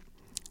minute.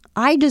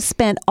 I just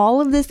spent all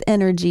of this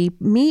energy.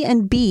 Me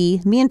and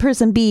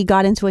person B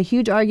got into a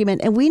huge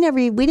argument, and we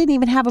didn't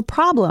even have a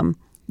problem.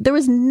 There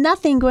was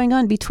nothing going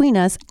on between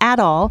us at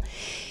all.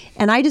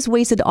 And I just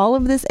wasted all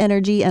of this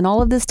energy and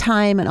all of this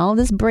time and all of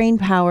this brain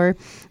power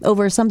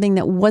over something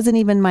that wasn't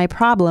even my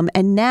problem.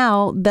 And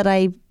now that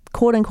I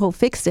quote unquote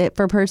fixed it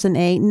for person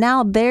A,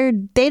 now they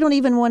don't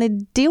even want to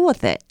deal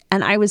with it.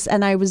 And I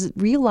was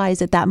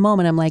realized at that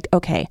moment, I'm like,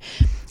 okay,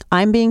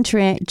 I'm being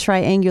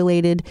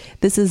triangulated.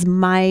 This is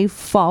my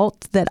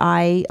fault that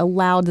I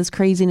allowed this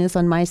craziness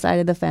on my side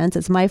of the fence.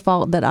 It's my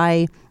fault that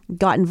I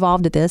got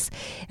involved with this.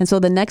 And so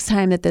the next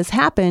time that this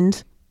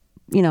happened,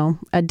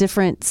 a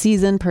different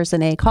season,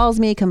 person A calls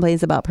me,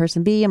 complains about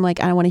person B. I'm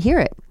like, I don't want to hear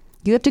it.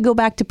 You have to go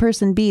back to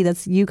person B.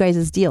 That's you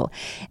guys' deal.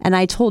 And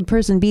I told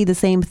person B the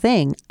same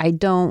thing.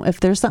 If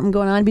there's something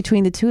going on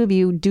between the two of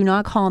you, do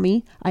not call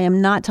me. I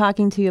am not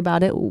talking to you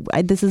about it.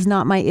 This is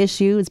not my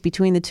issue. It's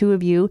between the two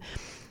of you.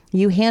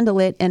 You handle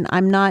it. And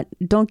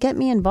don't get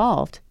me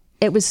involved.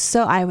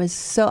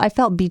 I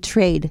felt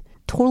betrayed,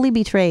 totally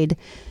betrayed,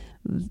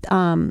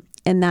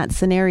 in that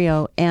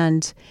scenario.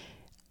 And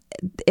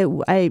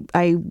I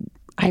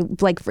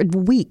like for a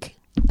week,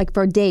 like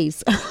for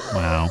days.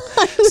 Wow.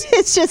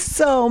 It's just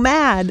so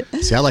mad.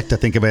 See, I like to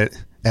think of it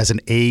as an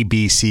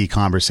ABC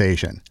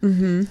conversation.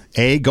 Mm-hmm.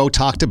 A, go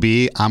talk to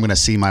B. I'm going to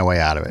see my way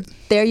out of it.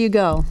 There you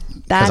go.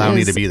 Because I don't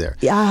need to be there.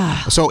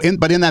 Yeah. So,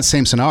 but in that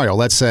same scenario,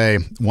 let's say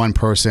one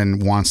person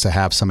wants to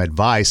have some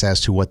advice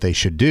as to what they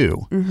should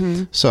do.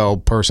 Mm-hmm. So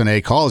person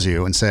A calls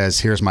you and says,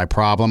 here's my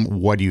problem.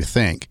 What do you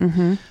think?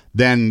 Mm-hmm.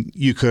 Then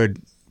you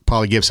could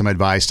probably give some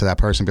advice to that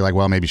person, be like,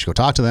 well, maybe you should go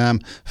talk to them,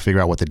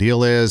 figure out what the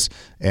deal is,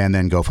 and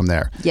then go from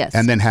there. Yes.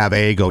 And then have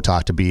A go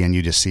talk to B and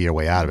you just see your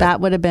way out of it. That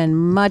would have been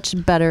much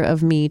better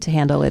of me to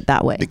handle it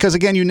that way. Because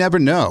again, you never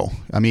know.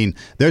 I mean,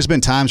 there's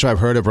been times where I've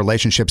heard of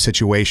relationship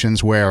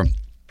situations where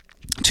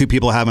two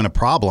people are having a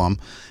problem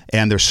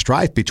and there's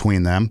strife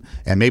between them,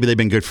 and maybe they've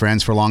been good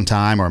friends for a long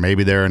time, or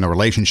maybe they're in a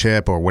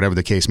relationship or whatever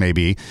the case may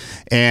be.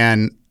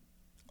 And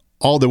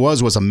all there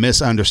was a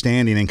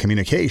misunderstanding in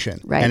communication.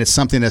 Right. And it's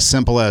something as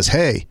simple as,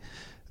 hey,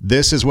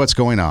 this is what's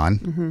going on.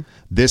 Mm-hmm.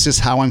 This is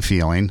how I'm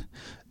feeling.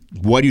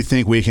 what do you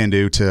think we can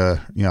do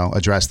to,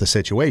 address the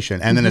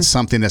situation? And then it's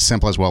something as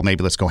simple as, well,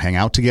 maybe let's go hang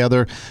out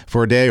together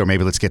for a day, or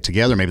maybe let's get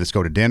together, maybe let's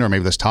go to dinner, or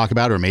maybe let's talk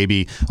about it, or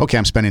maybe, okay,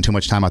 I'm spending too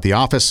much time at the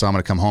office, so I'm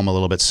going to come home a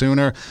little bit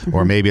sooner.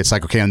 Or maybe it's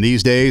like, okay, on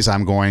these days,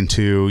 I'm going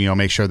to,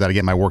 make sure that I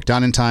get my work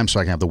done in time so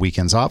I can have the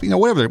weekends off,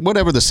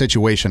 whatever the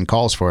situation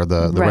calls for,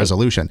 the Right.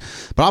 resolution.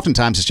 But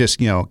oftentimes it's just,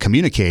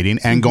 communicating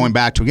and going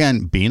back to,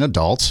 again, being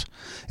adults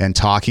and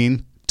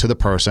talking to the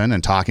person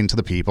and talking to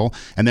the people,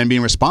 and then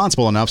being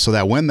responsible enough so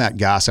that when that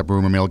gossip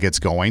rumor mill gets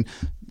going,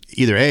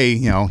 either A,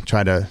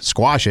 try to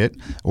squash it,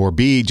 or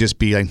B, just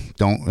be like,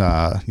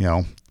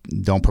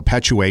 don't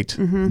perpetuate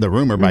the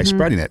rumor by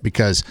spreading it,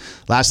 because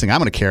last thing I'm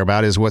going to care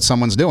about is what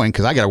someone's doing,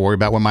 because I got to worry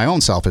about what my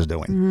own self is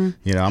doing.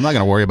 I'm not going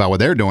to worry about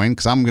what they're doing,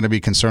 because I'm going to be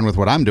concerned with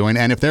what I'm doing.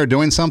 And if they're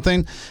doing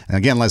something, and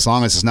again, as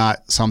long as it's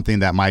not something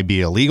that might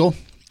be illegal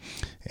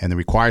and it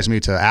requires me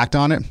to act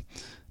on it,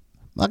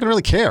 I'm not going to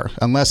really care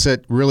unless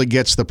it really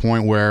gets to the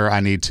point where I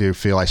need to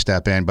feel I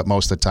step in. But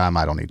most of the time,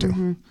 I don't need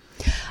to.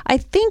 I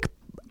think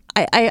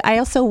I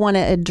also want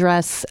to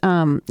address,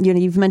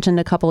 you've mentioned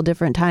a couple of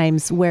different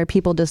times where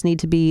people just need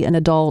to be an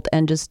adult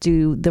and just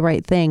do the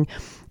right thing.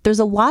 There's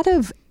a lot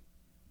of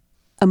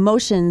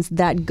emotions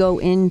that go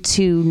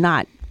into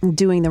not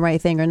doing the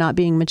right thing, or not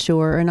being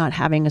mature, or not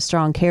having a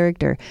strong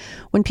character.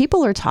 When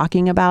people are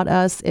talking about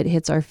us, it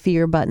hits our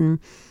fear button.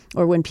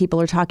 Or when people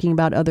are talking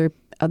about other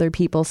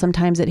people,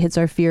 sometimes it hits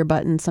our fear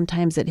button.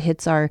 Sometimes it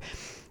hits our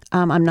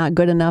I'm not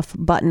good enough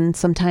button.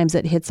 Sometimes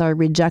it hits our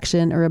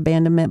rejection or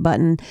abandonment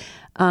button.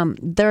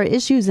 There are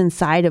issues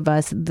inside of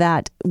us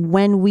that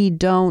when we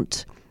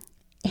don't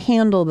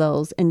handle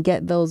those and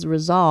get those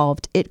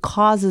resolved, it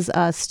causes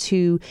us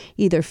to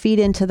either feed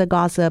into the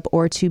gossip,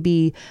 or to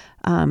be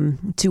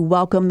to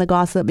welcome the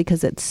gossip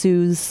because it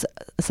soothes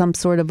some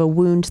sort of a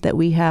wound that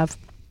we have,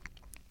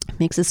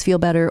 makes us feel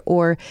better,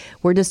 or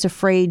we're just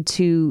afraid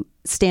to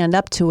stand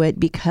up to it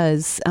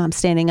because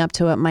standing up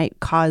to it might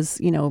cause,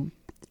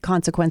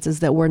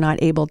 consequences that we're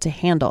not able to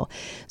handle.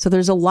 So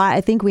there's a lot.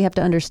 I think we have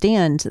to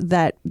understand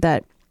that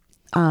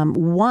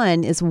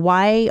one is,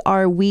 why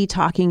are we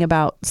talking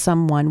about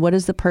someone? What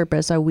is the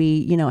purpose? Are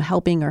we,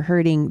 helping or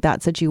hurting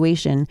that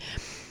situation?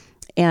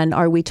 And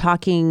are we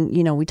talking,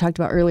 we talked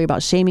about earlier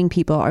about shaming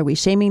people. Are we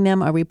shaming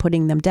them? Are we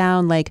putting them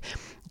down? Like,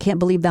 can't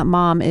believe that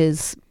mom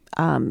is,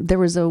 there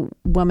was a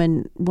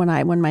woman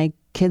when my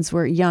kids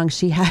were young,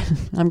 she had,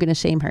 I'm going to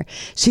shame her.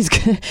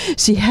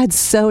 She had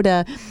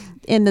soda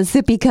in the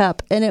sippy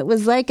cup, and it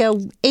was like a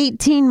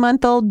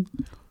 18-month-old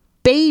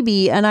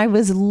baby, and I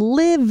was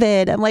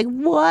livid. I'm like,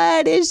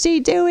 what is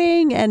she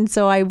doing? And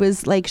so I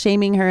was like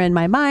shaming her in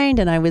my mind,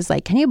 and I was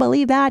like, can you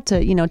believe that,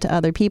 to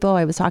other people?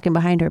 I was talking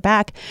behind her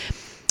back.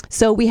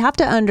 So we have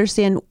to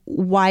understand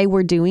why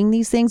we're doing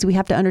these things. We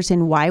have to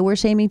understand why we're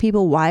shaming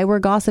people, why we're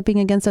gossiping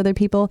against other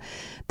people.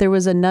 There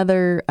was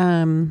another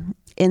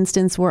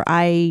instance where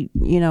I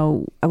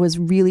was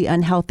really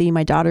unhealthy.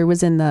 My daughter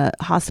was in the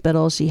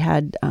hospital. She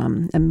had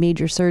a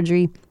major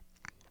surgery.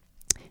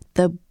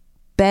 The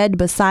bed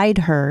beside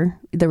her,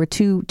 there were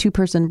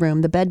two-person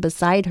room. The bed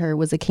beside her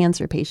was a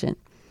cancer patient.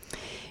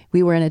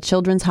 We were in a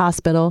children's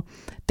hospital.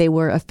 They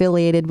were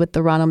affiliated with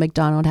the Ronald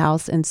McDonald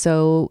House. And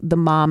so the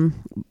mom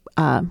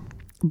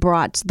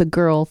brought the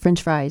girl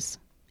French fries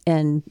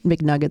and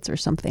McNuggets or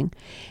something.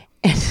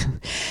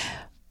 And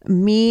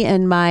me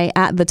and my,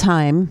 at the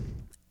time,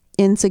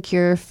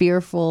 insecure,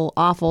 fearful,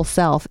 awful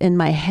self in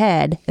my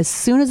head, as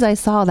soon as I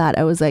saw that,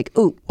 I was like,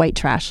 ooh, white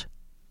trash.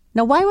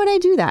 Now, why would I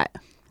do that?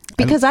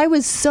 Because I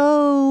was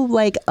so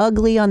like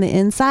ugly on the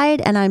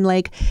inside, and I'm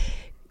like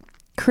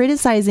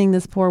criticizing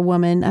this poor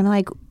woman. I'm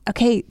like,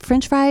 okay,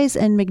 French fries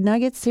and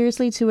McNuggets,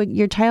 seriously,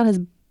 your child has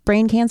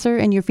brain cancer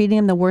and you're feeding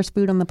him the worst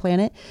food on the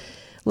planet?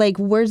 Like,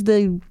 where's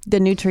the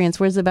nutrients?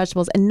 Where's the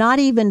vegetables? And not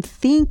even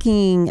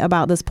thinking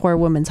about this poor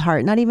woman's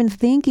heart, not even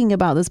thinking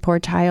about this poor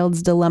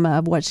child's dilemma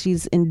of what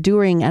she's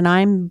enduring. And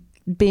I'm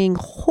being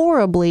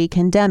horribly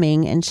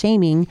condemning and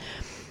shaming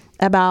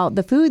about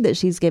the food that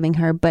she's giving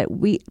her. But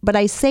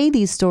I say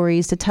these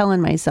stories to tell on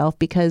myself,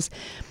 because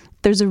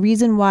there's a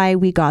reason why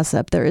we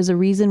gossip. There is a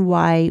reason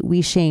why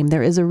we shame.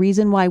 There is a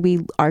reason why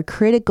we are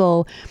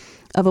critical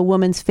of a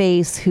woman's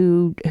face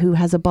who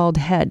has a bald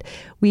head.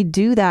 We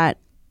do that,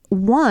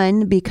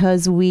 one,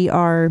 because we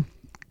are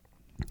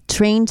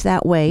trained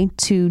that way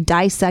to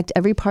dissect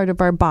every part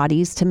of our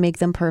bodies to make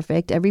them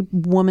perfect. Every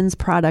woman's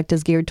product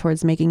is geared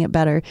towards making it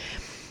better.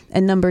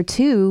 And number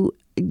two,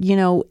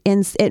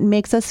 it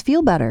makes us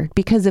feel better,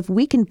 because if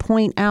we can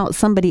point out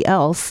somebody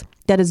else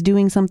that is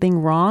doing something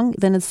wrong,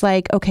 then it's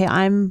like, okay,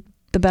 I'm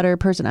the better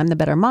person. I'm the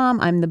better mom.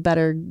 I'm the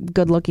better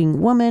good looking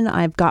woman.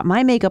 I've got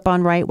my makeup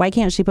on right. Why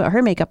can't she put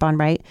her makeup on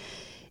right?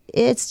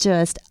 It's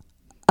just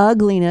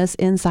ugliness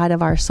inside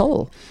of our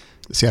soul.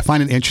 See, I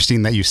find it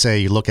interesting that you say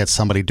you look at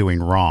somebody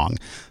doing wrong.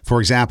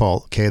 For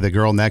example, okay, the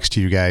girl next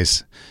to you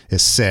guys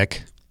is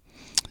sick.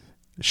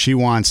 She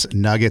wants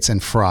nuggets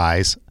and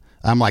fries.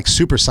 I'm like,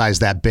 supersize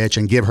that bitch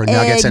and give her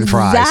nuggets and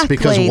fries. Exactly.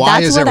 Because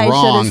why That's is it what I should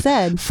have wrong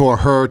said. for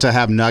her to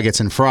have nuggets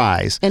and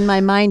fries? In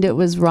my mind, it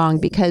was wrong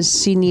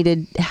because she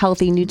needed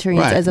healthy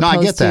nutrients Right. as No, opposed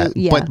I get that. to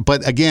yeah.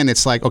 But again,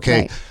 it's like,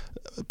 okay, Right.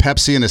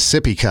 Pepsi in a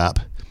sippy cup.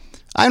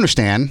 I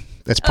understand.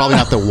 That's probably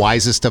not the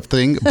wisest of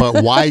thing,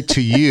 but why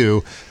to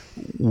you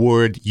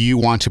would you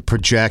want to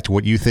project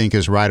what you think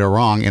is right or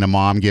wrong in a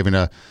mom giving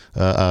a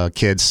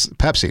kid's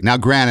Pepsi? Now,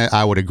 granted,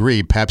 I would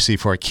agree, Pepsi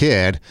for a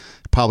kid,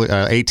 probably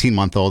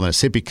 18-month-old in a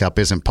sippy cup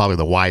isn't probably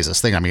the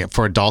wisest thing. I mean,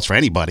 for adults, for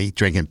anybody,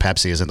 drinking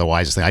Pepsi isn't the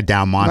wisest thing. I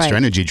down Monster Right.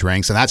 energy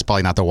drinks, and that's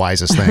probably not the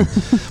wisest thing.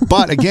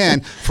 But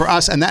again, for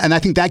us, and I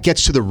think that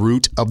gets to the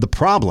root of the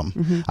problem.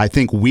 Mm-hmm. I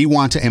think we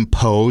want to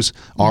impose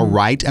our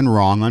right and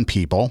wrong on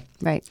people.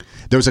 Right.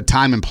 There's a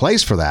time and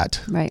place for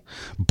that. Right.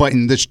 But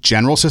in this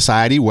general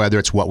society, whether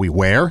it's what we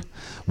wear,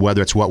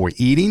 whether it's what we're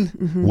eating,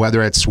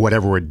 whether it's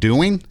whatever we're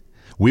doing,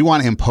 we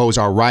want to impose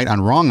our right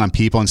and wrong on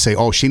people and say,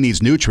 oh, she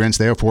needs nutrients,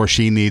 therefore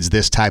she needs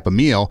this type of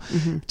meal.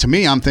 To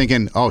me, I'm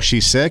thinking, oh,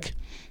 she's sick.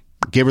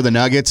 Give her the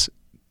nuggets.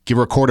 Give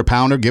her a quarter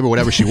pounder. Give her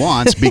whatever she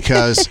wants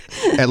because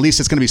at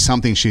least it's going to be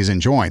something she's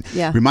enjoying.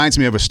 Yeah. Reminds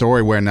me of a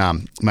story when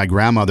my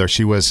grandmother,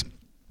 she was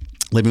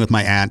living with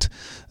my aunt,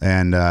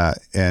 and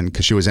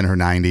because she was in her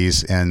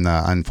 90s, and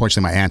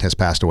unfortunately my aunt has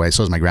passed away,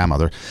 so has my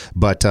grandmother.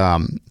 But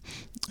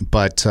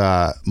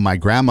my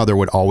grandmother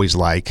would always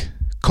like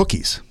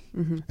cookies.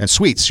 And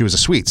sweets. She was a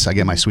sweets. I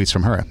get my sweets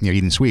from her,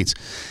 eating sweets.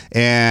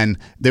 And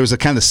there was a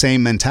kind of the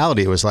same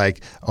mentality. It was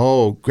like,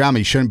 oh, grandma,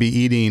 you shouldn't be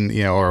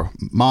eating, or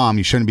mom,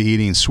 you shouldn't be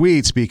eating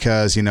sweets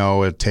because,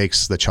 it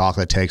takes the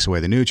chocolate, takes away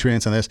the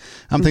nutrients and this.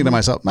 I'm thinking to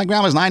myself, my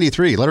grandma's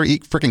 93. Let her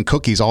eat freaking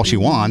cookies all she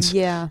wants.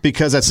 Yeah.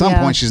 Because at some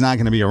Yeah. point she's not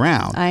going to be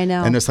around. I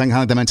know. And it's kind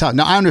of the mentality.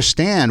 Now, I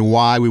understand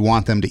why we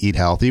want them to eat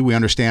healthy. We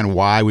understand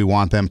why we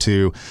want them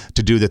to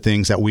do the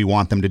things that we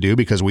want them to do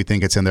because we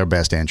think it's in their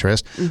best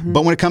interest.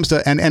 But when it comes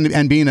to,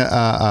 and being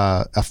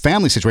a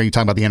family situation, you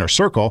talk about the inner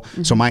circle.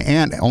 So my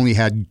aunt only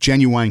had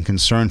genuine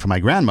concern for my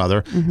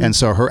grandmother, and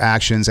so her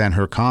actions and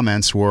her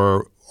comments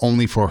were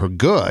only for her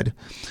good.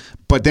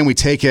 But then we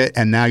take it,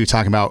 and now you're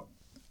talking about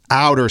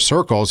outer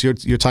circles. You're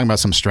talking about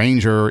some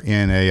stranger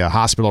in a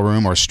hospital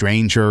room or a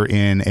stranger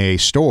in a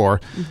store.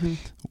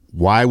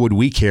 Why would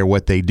we care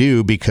what they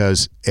do?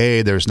 Because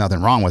A, there's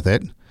nothing wrong with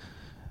it.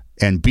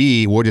 And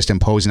B, we're just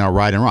imposing our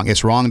right and wrong.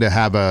 It's wrong to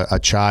have a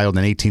child,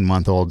 an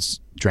 18-month-old,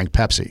 drink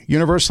Pepsi.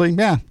 Universally,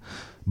 yeah.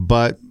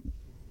 But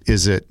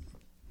is it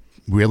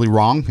really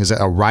wrong? Is it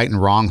a right and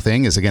wrong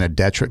thing? Is it going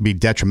to be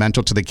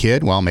detrimental to the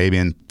kid? Well, maybe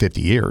in 50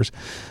 years.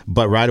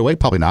 But right away,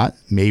 probably not.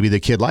 Maybe the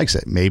kid likes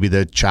it. Maybe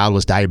the child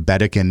was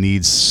diabetic and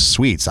needs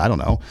sweets. I don't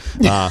know.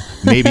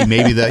 Maybe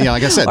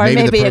like I said, Or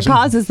maybe the person, it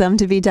causes them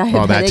to be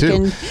diabetic. Oh, that too.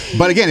 And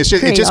But again, it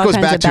just goes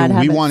back to we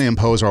habits. want to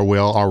impose our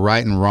will, our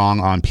right and wrong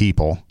on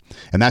people.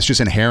 And that's just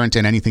inherent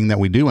in anything that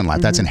we do in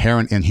life. That's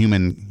inherent in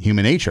human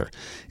nature,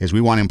 is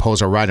we want to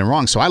impose our right and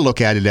wrong. So I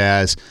look at it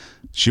as,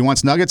 she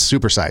wants nuggets,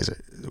 supersize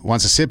it.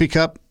 Wants a sippy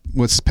cup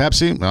with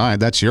Pepsi? All right,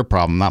 that's your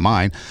problem, not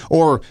mine.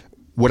 Or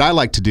what I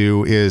like to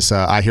do is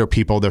I hear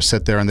people, they'll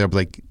sit there and they'll be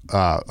like,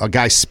 a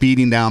guy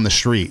speeding down the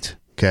street.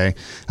 Okay.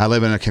 I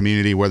live in a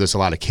community where there's a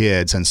lot of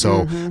kids. And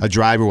so a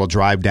driver will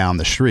drive down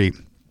the street.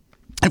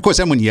 Of course,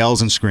 everyone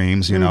yells and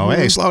screams,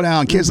 hey, slow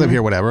down, kids live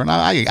here, whatever. And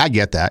I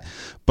get that,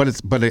 but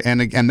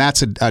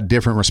that's a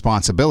different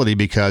responsibility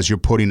because you're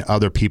putting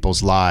other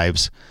people's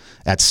lives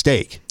at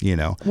stake.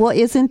 Well,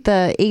 isn't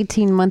the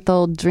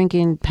 18-month-old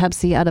drinking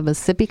Pepsi out of a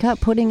sippy cup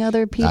putting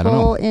other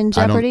people in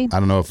jeopardy? I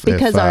don't know if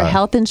because our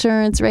health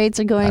insurance rates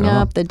are going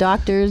up, the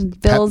doctor's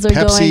bills are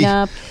going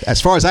up. As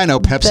far as I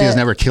know, Pepsi has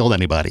never killed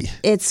anybody.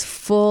 It's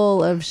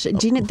full of.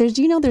 Do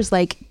you know there's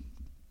like.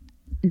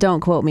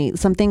 Don't quote me.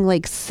 Something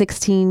like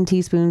 16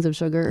 teaspoons of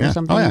sugar or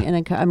something. Oh,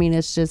 yeah. I mean,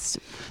 it's just.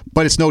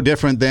 But it's no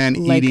different than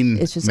eating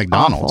it's just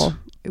McDonald's. Awful.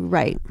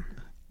 Right.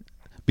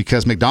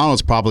 Because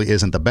McDonald's probably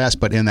isn't the best,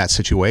 but in that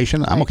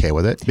situation, I'm okay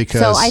with it. Because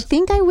so I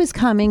think I was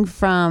coming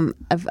from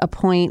a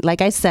point,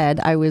 like I said,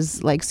 I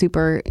was like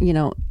super,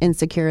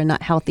 insecure and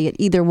not healthy at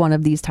either one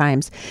of these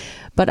times.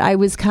 But I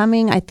was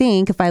coming, I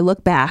think, if I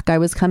look back, I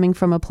was coming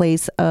from a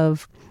place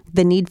of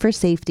the need for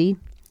safety.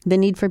 The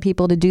need for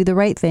people to do the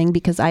right thing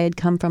because I had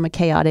come from a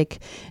chaotic,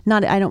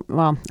 I don't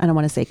want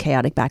to say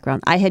chaotic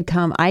background.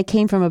 I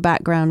came from a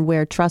background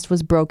where trust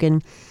was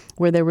broken,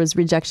 where there was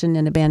rejection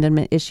and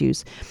abandonment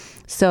issues.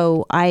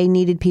 So I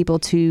needed people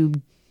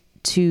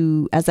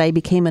to, as I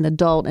became an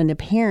adult and a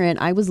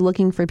parent, I was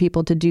looking for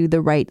people to do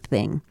the right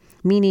thing,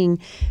 meaning,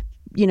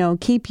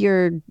 keep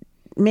your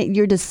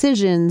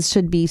decisions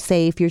should be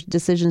safe. Your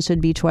decisions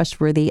should be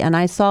trustworthy. And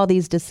I saw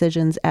these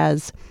decisions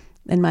as,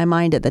 in my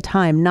mind at the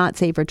time, not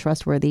safe or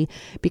trustworthy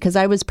because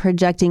I was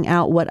projecting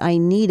out what I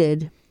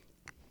needed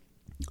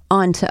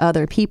onto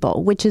other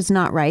people, which is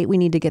not right. We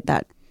need to get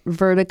that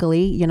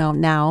vertically.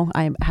 Now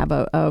I have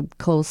a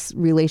close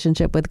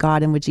relationship with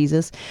God and with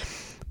Jesus,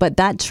 but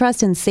that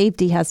trust and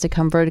safety has to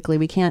come vertically.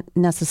 We can't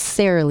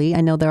necessarily, I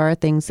know there are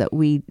things that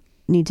we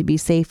need to be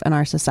safe in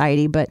our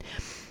society, but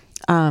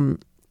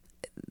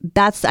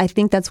I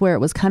think that's where it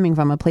was coming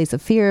from, a place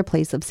of fear, a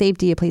place of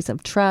safety, a place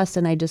of trust.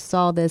 And I just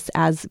saw this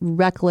as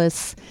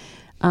reckless,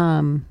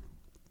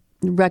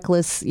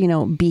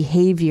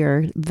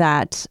 behavior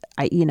that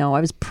I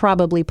was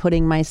probably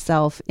putting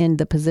myself in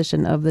the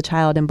position of the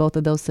child in both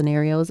of those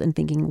scenarios and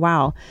thinking,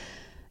 wow,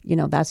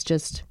 that's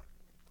just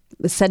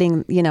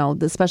setting,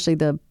 especially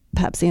the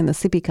Pepsi and the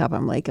sippy cup.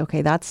 I'm like,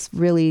 okay, that's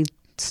really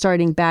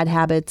starting bad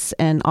habits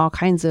and all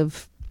kinds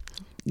of,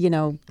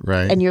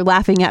 right. And you're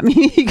laughing at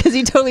me because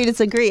you totally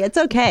disagree. It's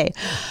okay.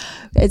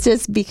 It's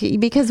just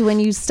because when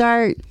you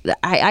start,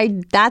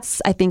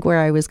 that's, I think, where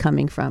I was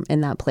coming from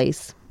in that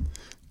place.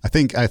 I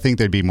think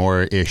there'd be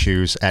more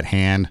issues at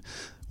hand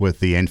with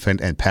the infant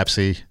and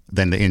Pepsi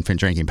than the infant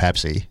drinking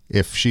Pepsi.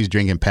 If she's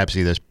drinking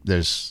Pepsi,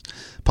 there's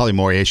probably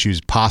more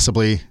issues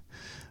possibly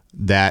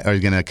that are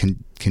going to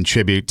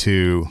contribute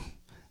to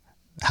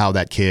how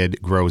that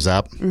kid grows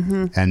up.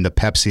 Mm-hmm. And the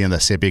Pepsi and the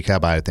sippy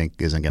cup, I think,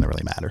 isn't going to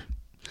really matter.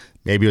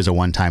 Maybe it was a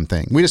one-time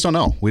thing. We just don't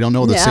know. We don't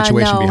know the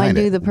situation behind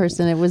it. I knew the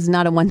person. It was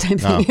not a one-time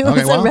thing. It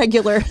was a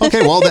regular.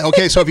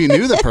 So if you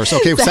knew the person,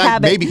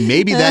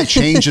 maybe that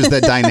changes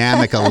the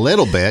dynamic a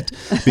little bit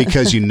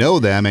because you know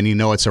them and you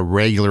know it's a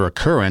regular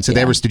occurrence.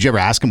 Did you ever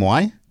ask him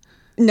why?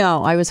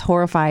 No, I was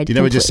horrified. You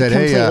never just said,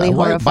 hey,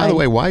 by the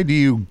way, why do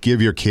you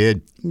give your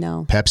kid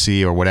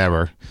Pepsi or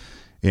whatever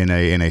in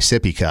a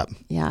sippy cup?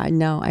 Yeah,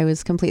 no, I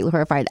was completely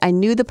horrified. I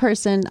knew the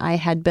person. I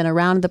had been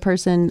around the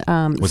person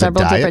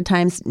several different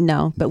times.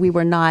 No, but we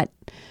were not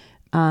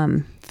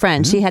friends.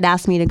 Mm-hmm. She had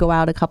asked me to go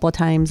out a couple of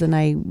times and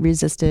I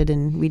resisted,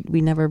 and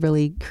we never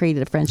really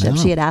created a friendship.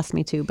 No. She had asked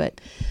me to,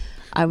 but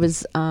I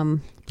was... but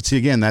see,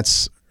 again,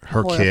 that's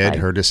her horrified. Kid,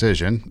 her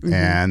decision, mm-hmm.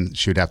 and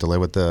she would have to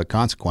live with the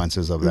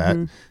consequences of that.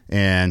 Mm-hmm.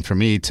 And for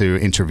me to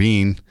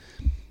intervene,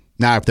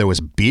 now if there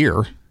was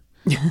beer...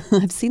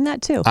 I've seen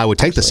that too. I would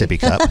take the sippy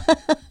cup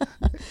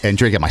and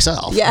drink it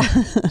myself. Yeah.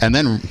 And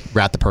then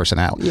rat the person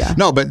out. Yeah.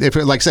 No, but if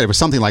it was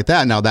something like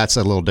that, now that's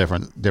a little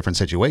different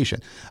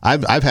situation.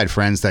 I've had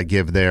friends that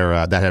give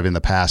that have in the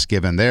past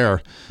given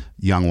their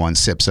young ones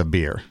sips of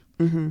beer.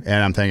 Mm-hmm.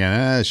 And I'm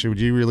thinking, should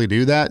you really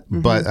do that? Mm-hmm.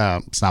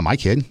 But it's not my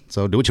kid,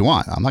 so do what you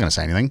want. I'm not going to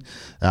say anything.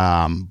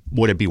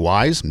 Would it be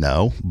wise?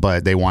 No,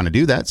 but they want to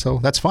do that, so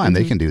that's fine. Mm-hmm.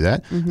 They can do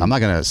that. Mm-hmm. I'm not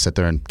going to sit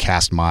there and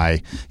cast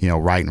my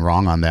right and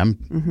wrong on them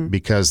mm-hmm.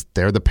 because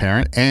they're the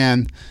parent,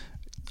 and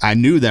I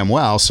knew them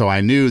well, so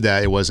I knew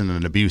that it wasn't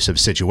an abusive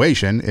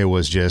situation. It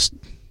was just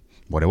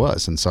what it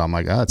was, and so I'm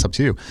like, it's up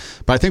to you.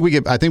 But I think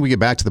we get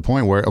back to the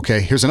point where, okay,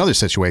 here's another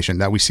situation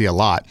that we see a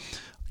lot.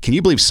 Can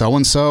you believe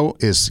so-and-so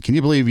can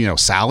you believe,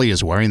 Sally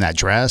is wearing that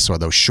dress or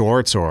those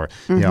shorts or,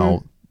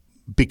 mm-hmm.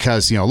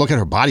 Because, look at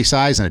her body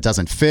size and it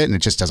doesn't fit and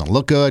it just doesn't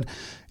look good.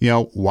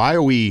 Why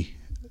are we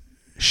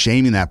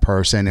shaming that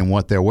person and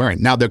what they're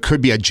wearing? Now, there could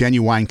be a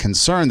genuine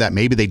concern that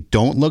maybe they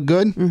don't look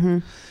good mm-hmm.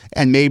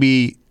 and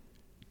maybe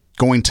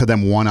going to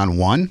them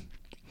one-on-one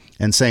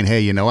and saying, hey,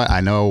 you know what? I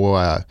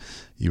know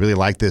you really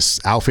like this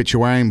outfit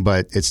you're wearing,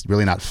 but it's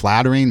really not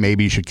flattering.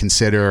 Maybe you should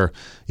consider,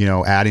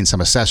 adding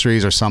some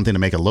accessories or something to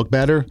make it look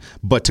better.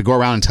 But to go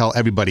around and tell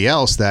everybody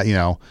else that,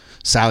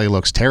 Sally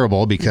looks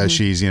terrible because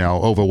mm-hmm. she's,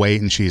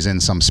 overweight and she's in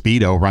some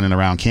Speedo running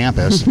around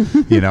campus,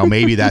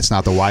 maybe that's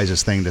not the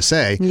wisest thing to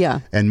say. Yeah.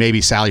 And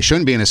maybe Sally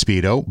shouldn't be in a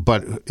Speedo,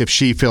 but if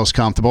she feels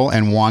comfortable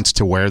and wants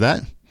to wear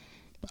that,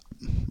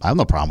 I have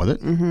no problem with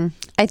it. Mm-hmm.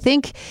 I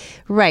think,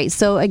 right.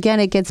 So again,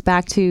 it gets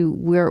back to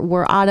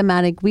we're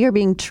automatic. We are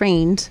being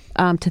trained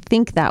to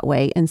think that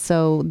way. And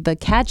so the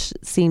catch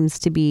seems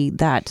to be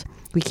that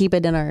we keep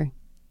it in our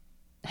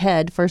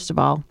head, first of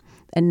all,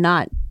 and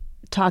not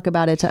talk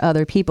about it to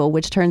other people,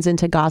 which turns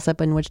into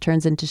gossip and which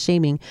turns into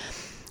shaming.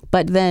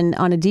 But then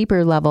on a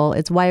deeper level,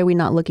 it's why are we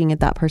not looking at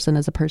that person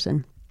as a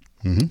person?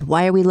 Mm-hmm.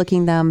 Why are we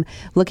looking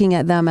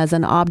at them as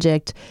an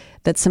object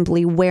that's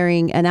simply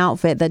wearing an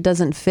outfit that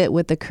doesn't fit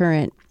with the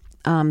current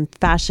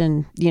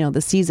fashion,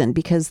 the season?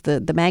 Because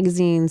the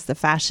magazines, the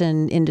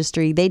fashion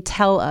industry, they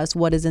tell us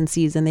what is in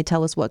season. They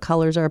tell us what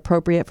colors are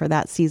appropriate for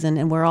that season.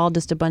 And we're all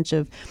just a bunch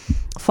of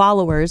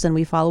followers and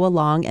we follow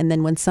along. And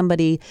then when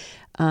somebody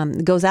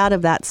goes out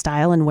of that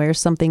style and wears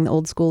something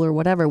old school or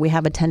whatever, we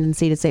have a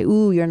tendency to say,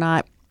 ooh, you're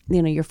not,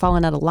 you're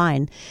falling out of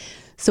line.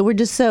 So we're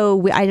just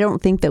I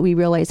don't think that we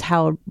realize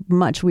how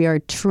much we are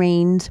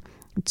trained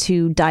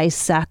to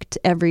dissect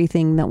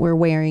everything that we're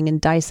wearing and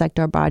dissect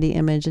our body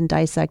image and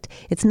dissect.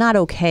 It's not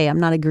okay. I'm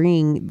not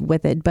agreeing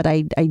with it, but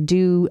I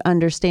do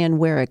understand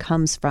where it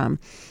comes from.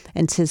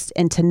 And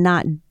to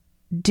not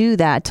do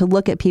that, to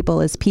look at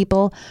people as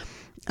people,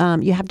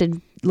 you have to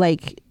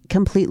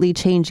completely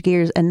change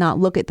gears and not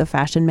look at the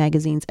fashion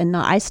magazines. And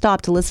I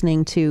stopped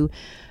listening to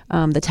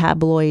the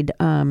tabloid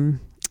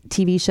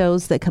TV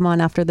shows that come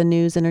on after the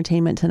news,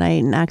 Entertainment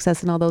Tonight and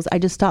Access and all those. I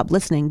just stopped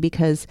listening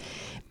because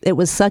it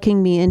was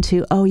sucking me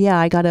into, oh yeah,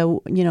 I gotta,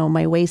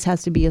 my waist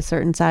has to be a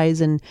certain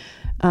size and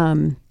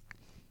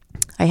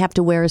I have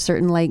to wear a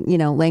certain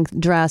length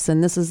dress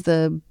and this is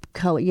the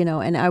color,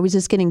 and I was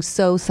just getting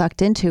so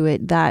sucked into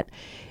it that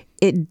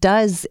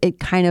it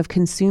kind of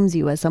consumes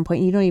you at some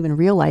point. You don't even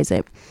realize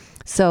it.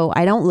 So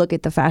I don't look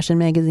at the fashion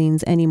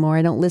magazines anymore.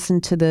 I don't listen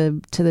to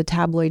the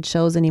tabloid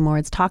shows anymore.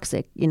 It's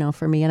toxic,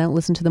 for me. I don't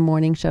listen to the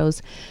morning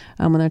shows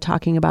when they're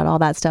talking about all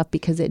that stuff,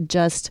 because it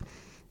just.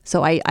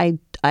 So I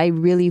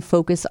really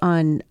focus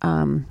on,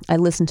 I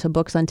listen to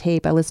books on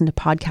tape. I listen to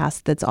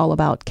podcasts that's all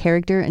about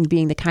character and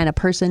being the kind of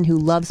person who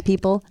loves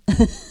people,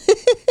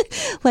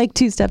 like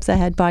Two Steps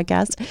Ahead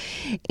podcast.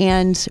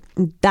 And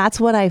that's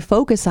what I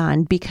focus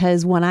on,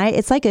 because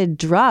it's like a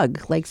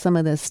drug, like some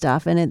of this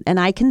stuff. And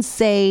I can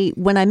say,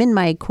 when I'm in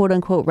my quote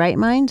unquote right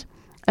mind,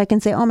 I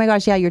can say, oh my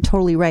gosh, yeah, you're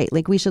totally right.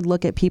 Like, we should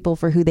look at people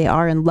for who they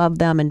are and love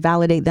them and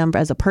validate them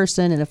as a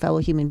person and a fellow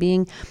human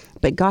being.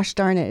 But gosh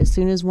darn it, as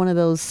soon as one of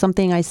those,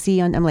 something I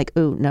see I'm like,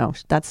 oh no,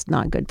 that's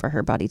not good for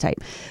her body type.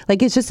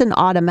 Like, it's just an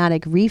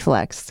automatic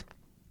reflex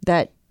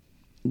that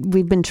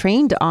we've been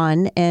trained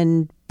on.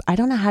 And I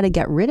don't know how to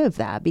get rid of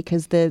that,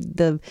 because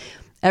the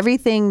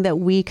everything that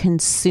we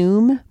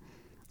consume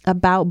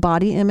about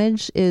body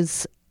image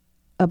is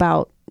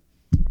about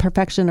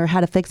perfection or how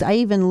to fix it. I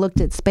even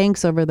looked at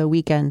Spanx over the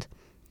weekend.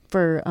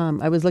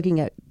 I was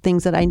looking at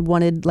things that I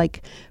wanted,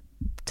 like,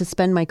 to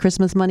spend my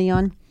Christmas money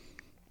on.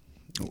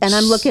 And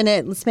I'm looking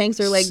at Spanx,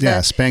 or like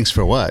Spanx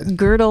for what?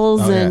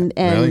 Girdles and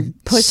really?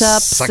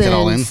 Push-ups. Suck it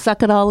all in.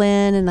 Suck it all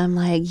in. And I'm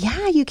like,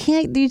 yeah, you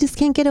just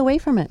can't get away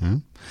from it. Mm-hmm.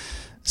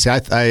 See,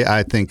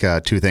 I think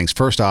two things.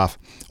 First off,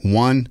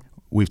 one,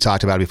 we've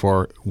talked about it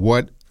before,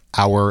 what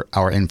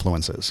our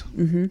influences.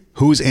 Mm-hmm.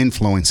 Who's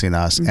influencing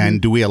us? Mm-hmm.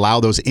 And do we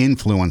allow those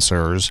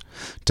influencers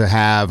to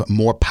have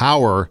more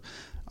power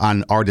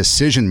on our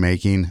decision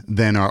making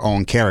than our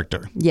own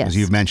character? Yes. As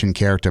you've mentioned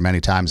character many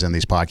times in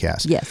these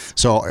podcasts. Yes.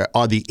 So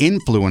are the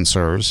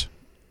influencers,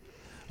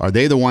 are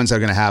they the ones that are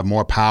going to have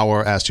more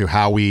power as to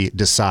how we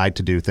decide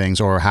to do things,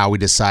 or how we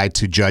decide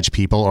to judge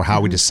people, or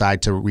how we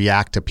decide to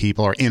react to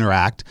people or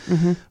interact?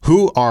 Mm-hmm.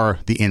 Who are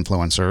the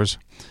influencers?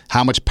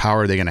 How much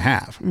power are they going to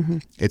have? Mm-hmm.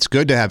 It's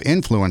good to have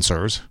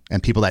influencers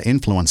and people that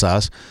influence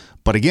us.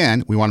 But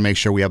again, we want to make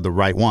sure we have the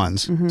right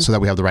ones, so that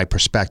we have the right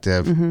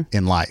perspective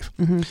in life.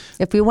 Mm-hmm.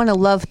 If we want to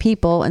love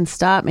people and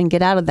stop and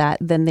get out of that,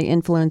 then the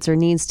influencer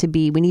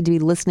we need to be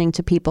listening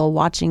to people,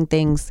 watching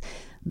things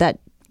that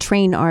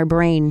train our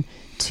brain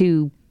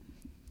to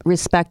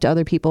respect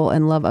other people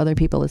and love other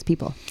people as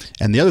people.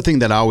 And the other thing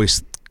that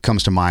always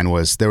comes to mind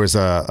was there was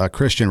a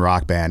Christian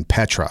rock band,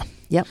 Petra.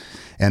 Yep.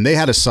 And they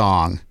had a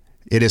song,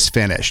 It Is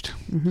Finished,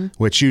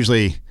 which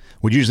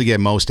would usually get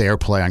most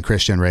airplay on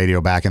Christian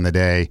radio back in the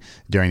day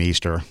during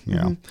Easter,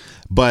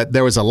 But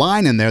there was a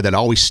line in there that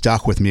always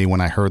stuck with me when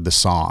I heard the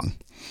song.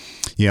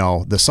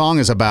 The song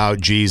is about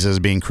Jesus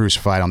being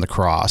crucified on the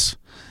cross.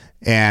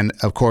 And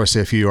of course,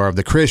 if you are of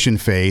the Christian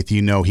faith,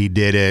 he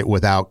did it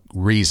without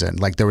reason.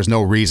 Like, there was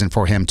no reason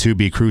for him to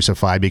be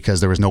crucified,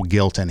 because there was no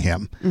guilt in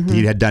him. Mm-hmm.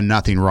 He had done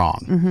nothing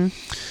wrong. Mm-hmm.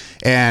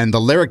 And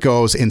the lyric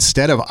goes,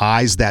 instead of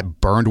eyes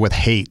that burned with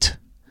hate,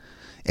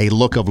 a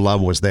look of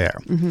love was there.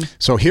 Mm-hmm.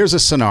 So here's a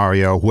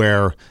scenario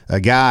where a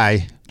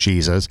guy,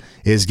 Jesus,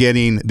 is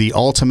getting the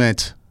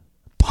ultimate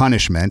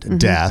punishment,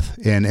 death,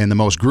 in the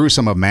most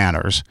gruesome of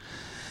manners.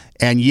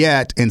 And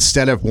yet,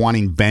 instead of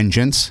wanting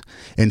vengeance,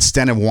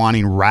 instead of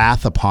wanting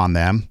wrath upon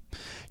them,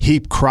 he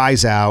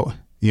cries out,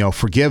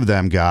 forgive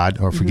them, God,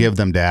 or forgive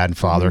them, Dad and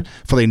Father,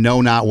 for they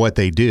know not what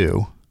they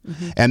do.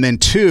 Mm-hmm. And then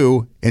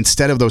two,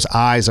 instead of those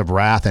eyes of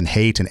wrath and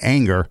hate and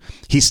anger,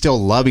 he's still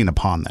loving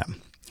upon them.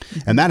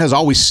 And that has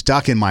always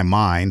stuck in my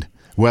mind,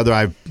 whether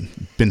I've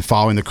been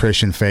following the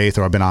Christian faith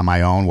or I've been on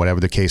my own, whatever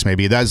the case may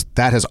be. That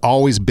has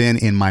always been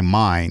in my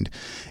mind,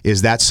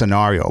 is that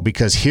scenario.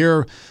 Because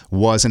here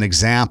was an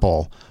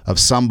example of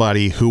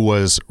somebody who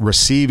was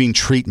receiving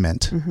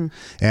treatment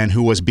and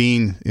who was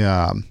being,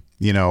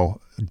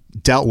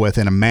 dealt with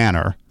in a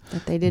manner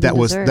that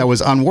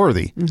was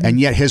unworthy. Mm-hmm. And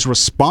yet his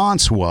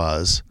response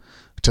was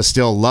to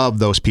still love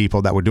those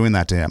people that were doing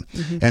that to him.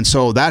 Mm-hmm. And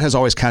so that has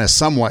always kind of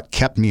somewhat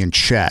kept me in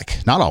check.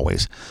 Not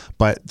always,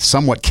 but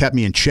somewhat kept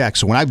me in check.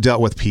 So when I've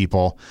dealt with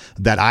people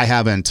that I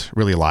haven't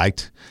really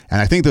liked, and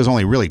I think there's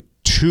only really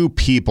two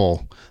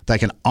people that I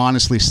can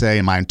honestly say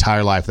in my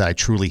entire life that I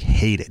truly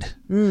hated,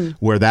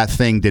 where that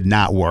thing did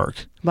not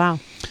work. Wow.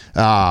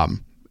 That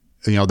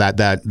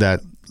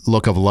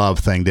look of love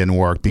thing didn't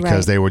work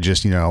because they were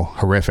just,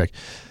 horrific.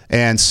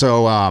 And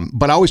so,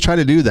 but I always try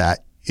to do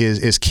that.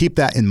 Is keep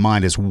that in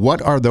mind, is what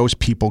are those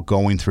people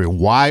going through?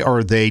 Why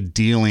are they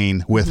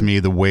dealing with me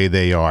the way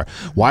they are?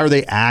 Why are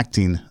they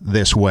acting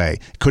this way?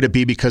 Could it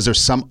be because there's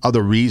some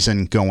other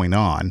reason going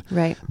on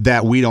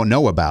that we don't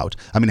know about?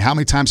 I mean, how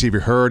many times have you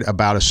heard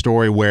about a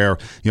story where,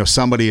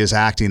 somebody is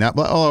acting up,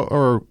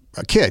 or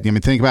a kid? I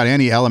mean, think about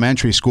any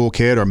elementary school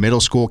kid or middle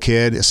school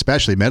kid,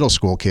 especially middle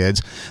school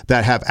kids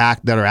that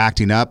are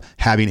acting up,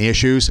 having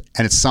issues,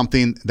 and it's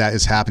something that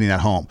is happening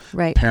at home.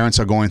 Right. Parents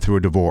are going through a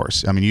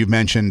divorce. I mean, you've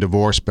mentioned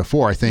divorce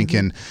before. I think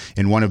in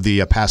one of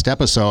the past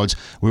episodes,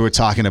 we were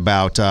talking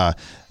about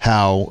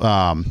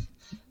how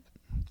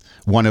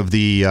one of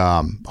the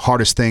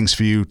hardest things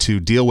for you to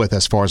deal with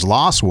as far as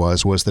loss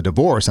was the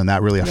divorce, and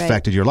that really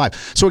affected your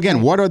life. So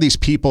again, what are these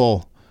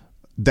people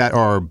that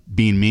are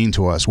being mean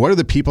to us? What are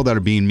the people that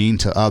are being mean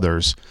to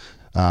others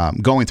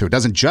going through. It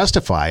doesn't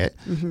justify it,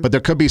 but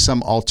there could be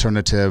some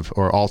alternative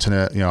or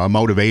alternate, a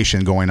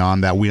motivation going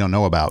on that we don't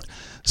know about,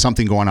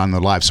 something going on in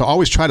their life. So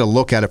always try to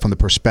look at it from the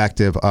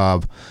perspective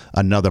of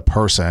another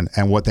person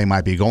and what they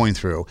might be going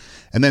through.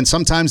 And then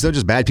sometimes they're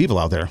just bad people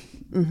out there.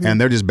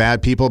 And they're just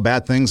bad people,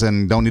 bad things,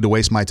 and don't need to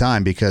waste my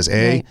time because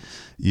A,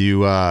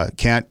 you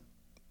can't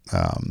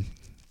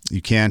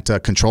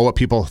control what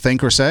people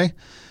think or say,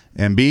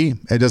 and B,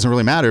 it doesn't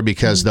really matter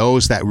because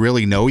those that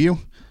really know you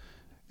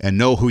and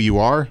know who you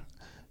are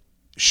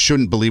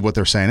shouldn't believe what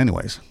they're saying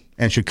anyways,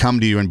 and should come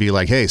to you and be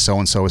like, hey,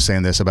 so-and-so is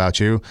saying this about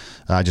you.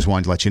 I just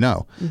wanted to let you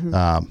know.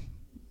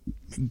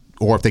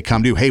 Or if they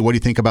come to you, hey, what do you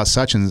think about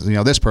such and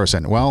this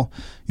person? Well,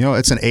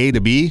 it's an A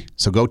to B,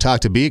 so go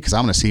talk to B because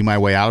I'm going to see my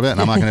way out of it and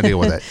I'm not going to deal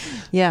with it.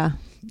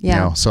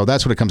 Yeah. So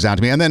that's what it comes down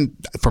to me. And then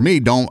for me,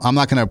 I'm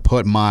not going to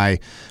put my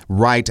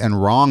right and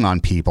wrong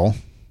on people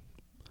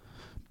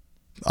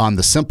on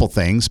the simple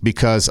things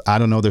because I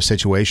don't know their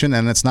situation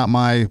and it's not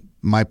my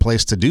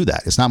place to do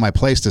that. It's not my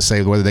place to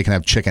say whether they can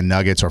have chicken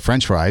nuggets or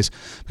French fries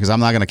because I'm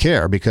not going to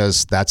care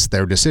because that's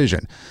their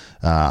decision.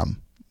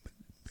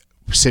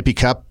 Sippy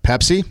cup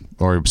Pepsi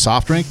or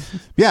soft drink,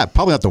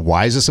 probably not the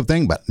wisest of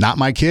things, but not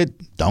my kid,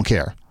 don't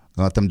care.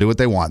 Let them do what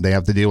they want. They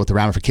have to deal with the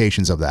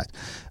ramifications of that.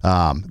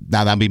 Now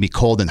that may be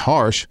cold and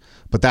harsh,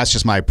 but that's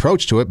just my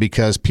approach to it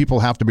because people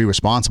have to be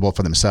responsible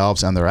for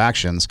themselves and their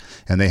actions,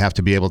 and they have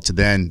to be able to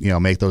then,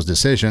 make those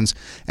decisions.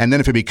 And then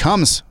if it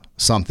becomes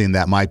something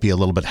that might be a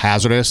little bit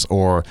hazardous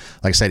or,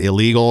 like I said,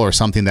 illegal or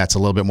something that's a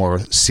little bit more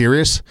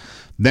serious,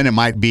 then it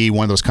might be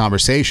one of those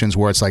conversations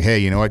where it's like,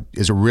 hey,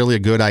 is it really a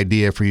good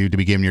idea for you to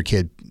be giving your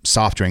kid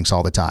soft drinks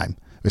all the time?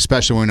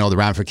 Especially when we know the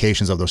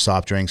ramifications of those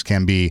soft drinks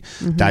can be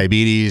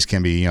diabetes,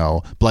 can be,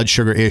 blood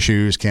sugar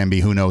issues, can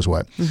be who knows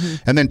what.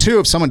 And then two,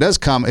 if someone does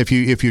come, if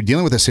you're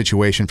dealing with a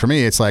situation, for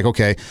me, it's like,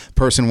 okay,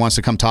 person wants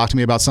to come talk to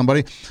me about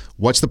somebody.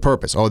 What's the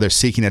purpose? Oh, they're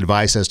seeking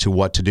advice as to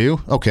what to do.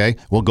 Okay,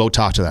 well, go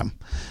talk to them.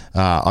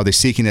 Are they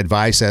seeking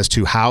advice as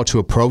to how to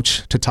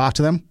approach to talk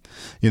to them?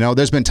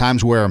 There's been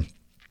times where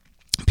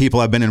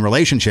people have been in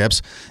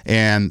relationships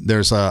and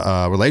there's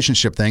a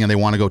relationship thing and they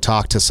want to go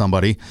talk to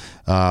somebody,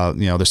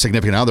 their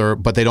significant other,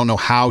 but they don't know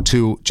how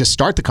to just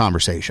start the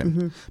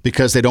conversation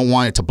because they don't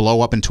want it to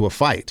blow up into a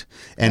fight.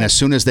 And as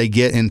soon as they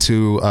get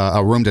into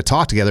a room to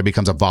talk together, it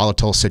becomes a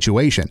volatile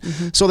situation.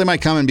 So they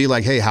might come and be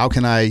like, hey, how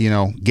can I,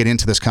 get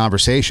into this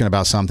conversation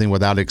about something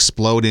without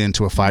exploding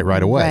into a fight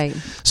right away?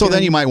 So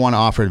then you might want to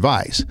offer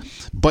advice,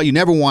 but you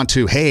never want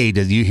to, hey,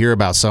 did you hear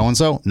about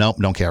so-and-so? Nope,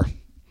 don't care.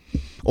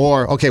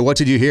 Or, okay, what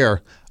did you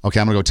hear? Okay,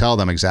 I'm going to go tell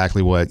them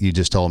exactly what you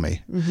just told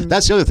me.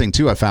 That's the other thing,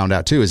 too, I found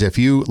out, too, is if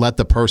you let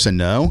the person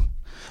know,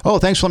 oh,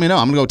 thanks for letting me know.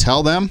 I'm going to go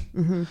tell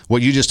them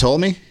what you just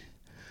told me,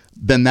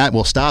 then that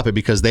will stop it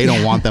because they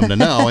don't want them to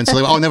know. And so,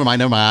 they, oh, never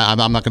mind.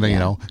 I'm not going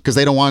to, because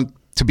they don't want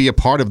to be a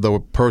part of the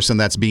person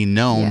that's being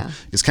known.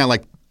 It's kind of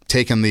like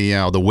taking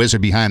the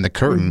wizard behind the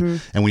curtain,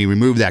 and when you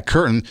remove that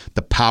curtain,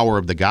 the power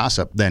of the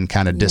gossip then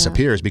kind of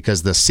disappears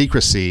because the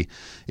secrecy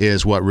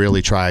is what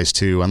really tries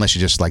to, unless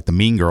you're just like the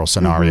mean girl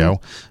scenario,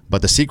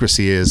 but the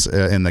secrecy is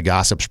in the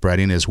gossip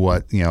spreading is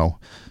what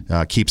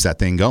keeps that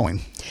thing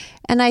going.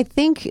 And I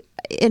think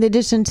in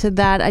addition to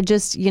that, I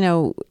just,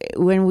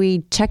 when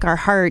we check our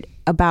heart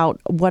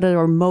about what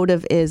our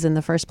motive is in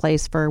the first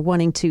place for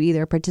wanting to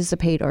either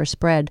participate or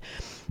spread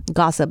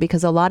gossip,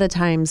 because a lot of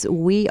times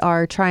we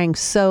are trying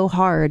so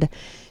hard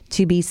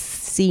to be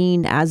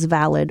seen as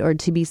valid or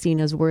to be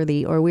seen as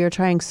worthy, or we are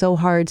trying so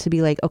hard to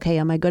be like, okay,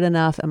 am I good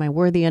enough? Am I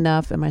worthy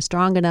enough? Am I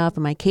strong enough?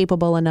 Am I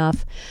capable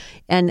enough?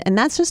 And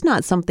that's just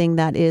not something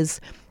that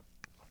is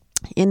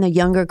in the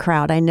younger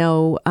crowd. I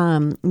know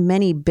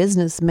many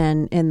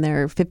businessmen in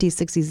their 50s,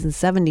 60s,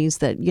 and 70s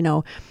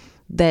that,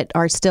 that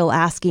are still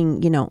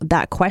asking,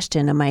 that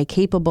question, am I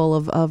capable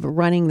of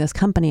running this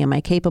company? Am I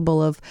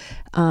capable of,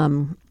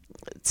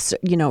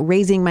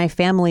 raising my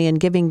family and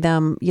giving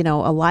them,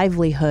 a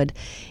livelihood?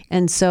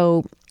 And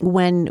so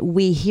when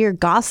we hear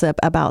gossip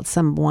about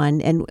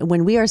someone and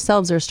when we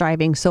ourselves are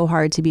striving so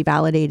hard to be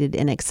validated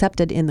and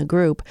accepted in the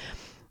group,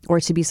 or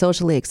to be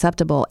socially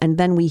acceptable, and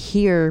then we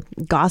hear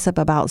gossip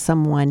about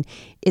someone,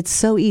 it's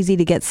so easy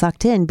to get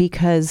sucked in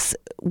because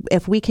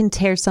if we can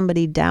tear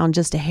somebody down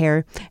just a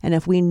hair, and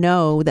if we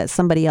know that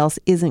somebody else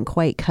isn't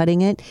quite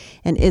cutting it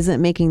and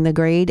isn't making the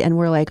grade, and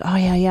we're like, oh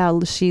yeah,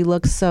 she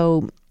looks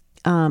so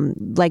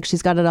like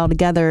she's got it all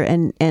together,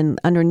 and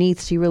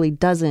underneath she really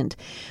doesn't,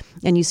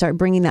 and you start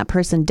bringing that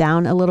person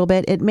down a little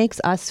bit, it makes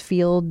us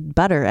feel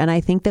better. And I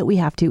think that we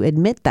have to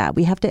admit that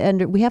we have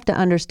to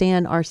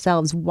understand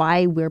ourselves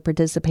why we're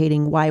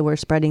participating, why we're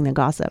spreading the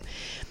gossip,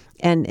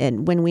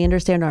 and when we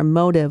understand our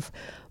motive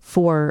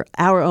for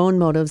our own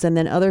motives and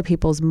then other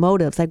people's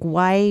motives, like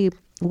why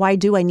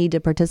do I need to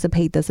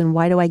participate this, and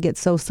why do I get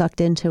so sucked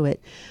into it?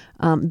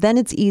 Then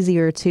it's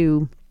easier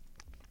to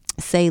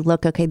say,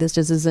 look, okay, this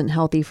just isn't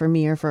healthy for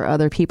me or for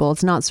other people.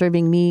 It's not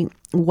serving me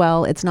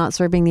well. It's not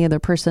serving the other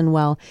person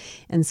well.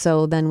 And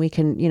so then we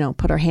can,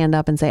 put our hand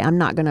up and say, I'm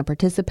not going to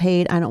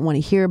participate. I don't want to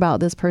hear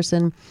about this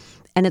person.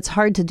 And it's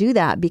hard to do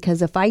that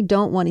because if I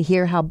don't want to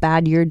hear how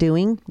bad you're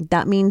doing,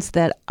 that means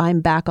that I'm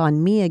back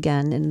on me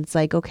again. And it's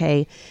like,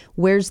 okay,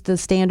 where's the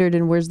standard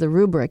and where's the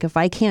rubric? If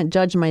I can't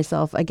judge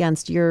myself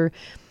against your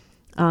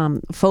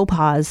faux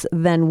pas,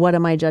 then what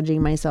am I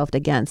judging myself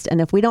against? And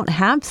if we don't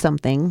have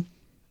something,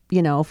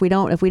 if we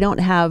don't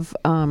have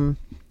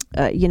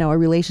a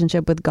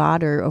relationship with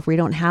God, or if we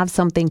don't have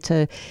something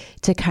to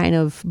kind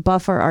of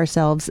buffer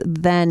ourselves,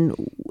 then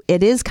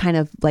it is kind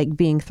of like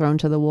being thrown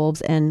to the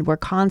wolves, and we're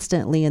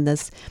constantly in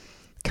this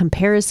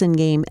comparison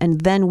game.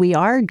 And then we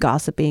are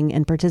gossiping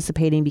and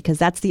participating because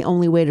that's the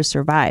only way to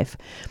survive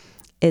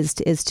is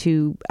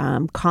to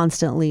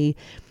constantly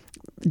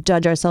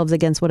judge ourselves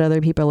against what other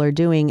people are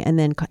doing, and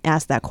then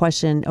ask that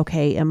question,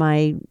 okay, am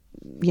I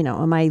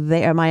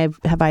there?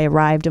 Have I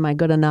arrived? Am I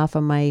good enough?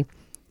 Am I,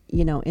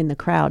 in the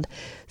crowd?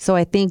 So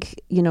I think,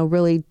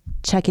 really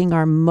checking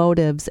our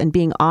motives and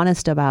being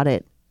honest about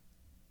it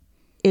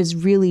is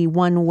really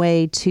one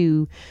way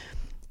to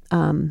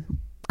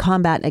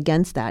combat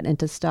against that and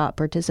to stop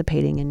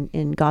participating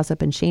in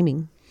gossip and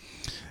shaming.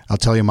 I'll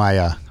tell you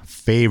my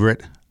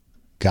favorite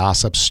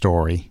gossip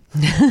story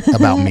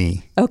about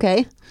me.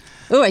 Okay.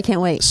 Oh, I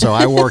can't wait. So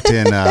I worked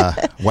in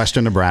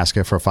Western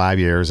Nebraska for 5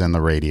 years in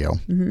the radio.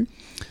 Mm-hmm.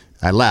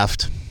 I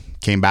left,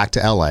 came back to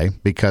LA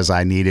because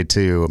I needed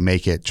to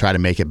try to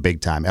make it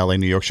big time. LA,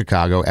 New York,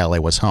 Chicago, LA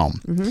was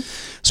home. Mm-hmm.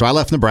 So I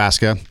left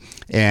Nebraska,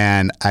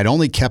 and I'd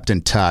only kept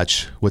in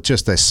touch with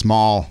just a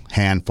small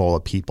handful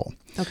of people.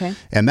 Okay.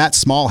 And that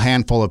small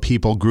handful of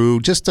people grew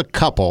just a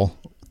couple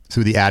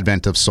through the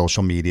advent of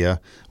social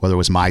media, whether it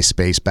was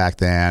MySpace back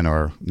then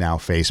or now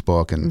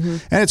Facebook,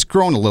 and it's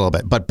grown a little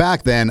bit. But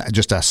back then,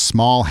 just a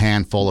small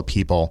handful of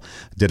people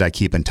did I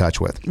keep in touch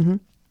with. Mm-hmm.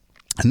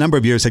 A number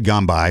of years had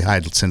gone by. I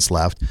had since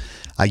left.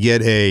 I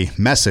get a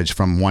message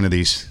from one of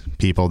these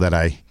people that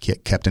I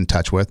kept in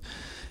touch with,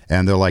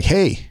 and they're like,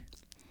 "Hey,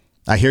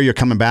 I hear you're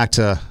coming back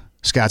to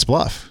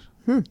Scottsbluff,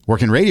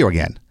 working radio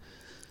again.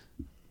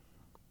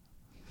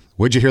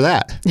 Where'd you hear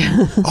that?"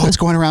 "Oh, it's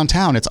going around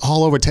town. It's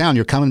all over town.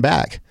 You're coming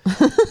back."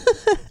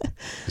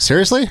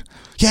 "Seriously?"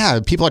 "Yeah,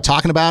 people are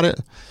talking about it."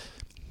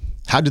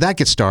 "How did that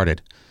get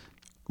started?"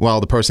 "Well,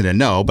 the person didn't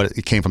know, but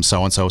it came from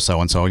so-and-so,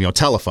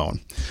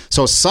 telephone."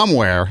 So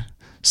somewhere,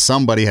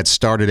 somebody had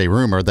started a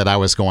rumor that I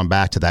was going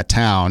back to that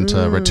town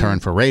to return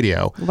for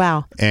radio.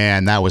 Wow.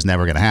 And that was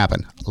never going to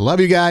happen. Love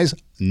you guys,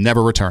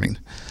 never returning.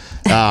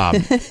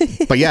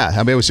 But yeah, I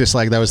mean, it was just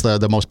like, that was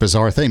the most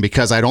bizarre thing,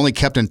 because I'd only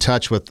kept in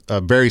touch with a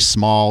very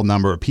small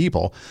number of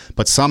people,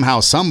 but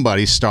somehow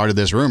somebody started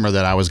this rumor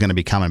that I was going to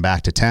be coming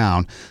back to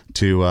town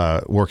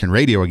to work in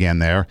radio again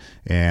there,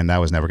 and that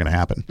was never going to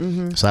happen.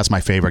 Mm-hmm. So that's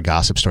my favorite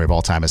gossip story of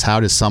all time, is how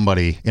does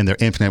somebody in their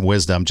infinite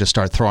wisdom just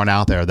start throwing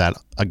out there that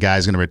a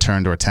guy's going to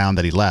return to a town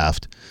that he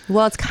left?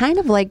 Well, it's kind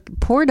of like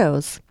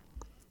Portos.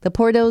 The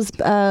Portos,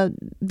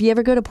 do you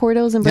ever go to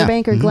Portos in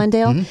Burbank or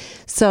Glendale? Mm-hmm.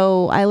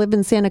 So I live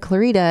in Santa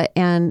Clarita,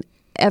 and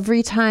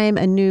every time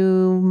a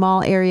new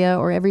mall area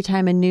or every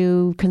time a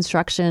new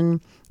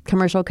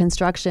commercial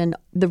construction,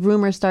 the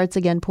rumor starts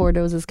again,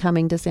 Portos is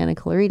coming to Santa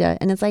Clarita.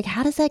 And it's like,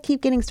 how does that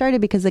keep getting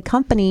started? Because the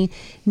company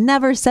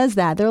never says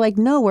that. They're like,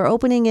 no, we're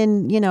opening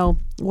in,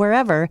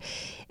 wherever.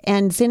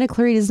 And Santa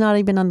Clarita is not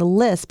even on the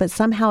list, but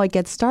somehow it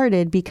gets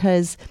started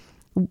because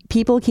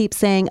people keep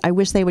saying, I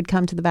wish they would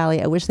come to the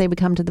Valley. I wish they would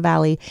come to the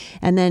Valley.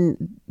 And then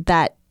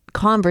that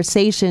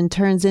conversation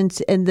turns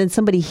into, and then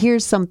somebody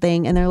hears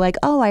something and they're like,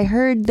 oh, I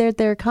heard that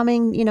they're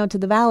coming, to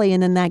the Valley.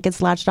 And then that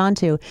gets latched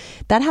onto.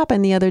 That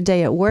happened the other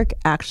day at work,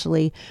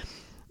 actually.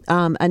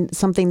 And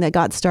something that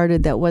got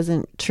started that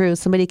wasn't true.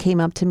 Somebody came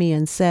up to me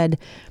and said,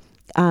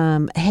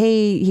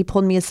 hey, he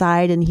pulled me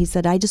aside and he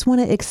said, I just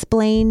want to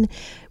explain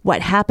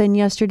what happened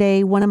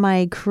yesterday. One of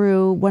my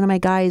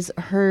guys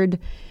heard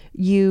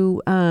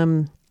you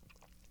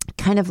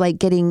kind of like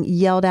getting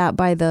yelled at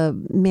by the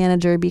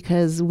manager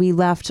because we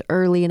left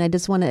early, and I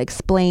just want to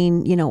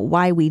explain,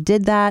 why we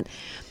did that.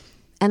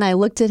 And I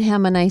looked at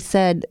him and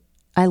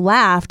I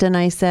laughed and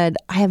I said,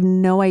 I have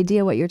no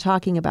idea what you're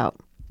talking about.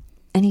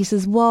 And he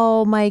says,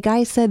 well, my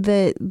guy said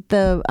that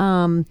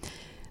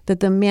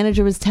the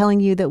manager was telling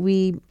you that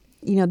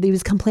he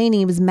was complaining,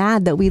 he was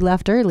mad that we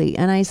left early.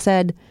 And I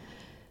said,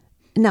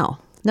 no.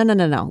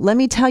 Let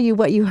me tell you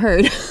what you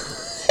heard.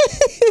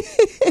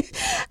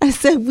 I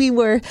said, we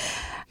were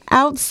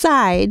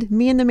outside,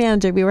 me and the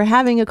manager, we were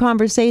having a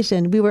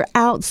conversation. We were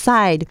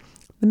outside.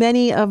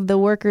 Many of the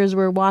workers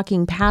were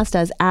walking past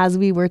us as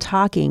we were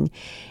talking.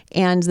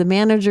 And the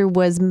manager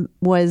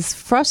was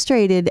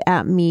frustrated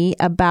at me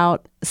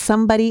about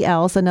somebody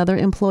else, another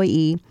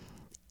employee.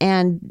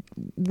 And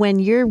when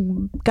your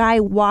guy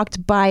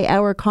walked by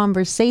our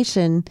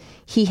conversation,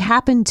 he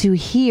happened to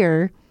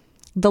hear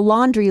the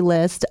laundry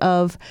list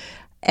of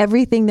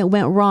everything that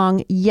went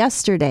wrong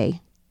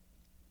yesterday.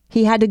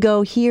 He had to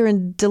go here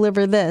and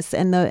deliver this,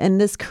 and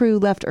this crew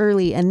left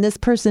early, and this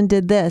person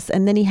did this,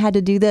 and then he had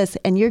to do this.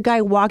 And your guy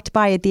walked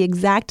by at the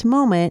exact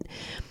moment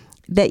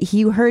that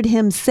you heard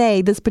him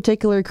say this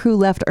particular crew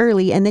left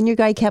early, and then your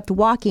guy kept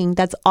walking.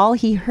 That's all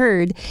he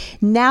heard.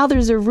 Now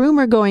there's a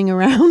rumor going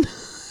around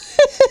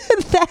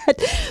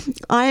that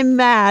I'm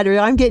mad or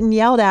I'm getting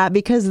yelled at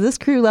because this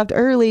crew left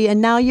early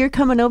and now you're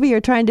coming over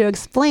here trying to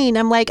explain.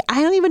 I'm like,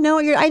 I don't even know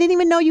I didn't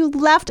even know you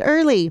left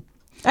early.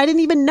 I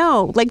didn't even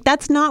know. Like,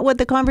 that's not what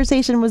the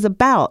conversation was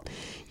about.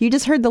 You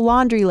just heard the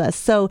laundry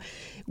list. So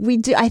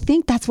I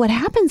think that's what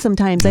happens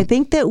sometimes. I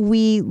think that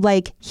we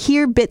like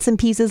hear bits and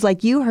pieces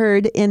like you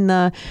heard in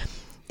the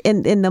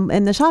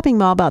shopping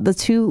mall about the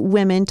two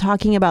women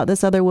talking about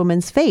this other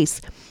woman's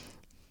face.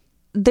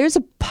 There's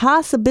a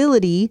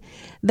possibility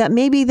that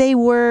maybe they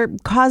were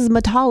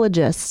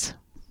cosmetologists.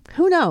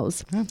 Who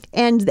knows? Yeah.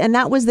 And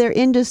that was their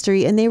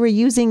industry, and they were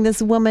using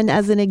this woman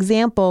as an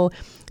example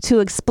to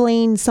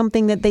explain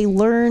something that they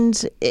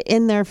learned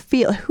in their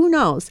field. Who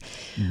knows?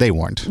 They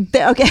weren't.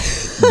 Okay.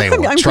 They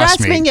weren't. I'm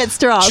grasping at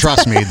straws.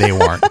 Trust me, they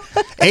weren't.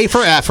 A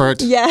for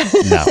effort. Yeah.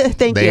 No,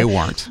 Thank you. They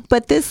weren't.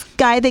 But this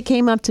guy that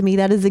came up to me,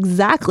 that is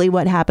exactly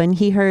what happened.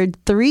 He heard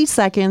 3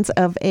 seconds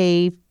of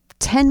a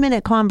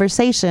 10-minute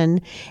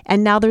conversation,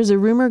 and now there's a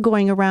rumor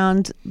going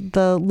around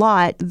the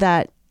lot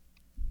that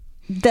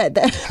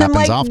I'm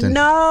like, often.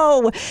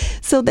 No.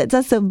 So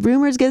that's how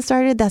rumors get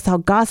started. That's how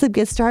gossip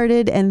gets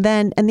started. And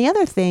the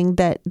other thing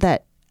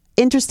that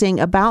interesting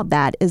about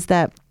that is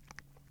that,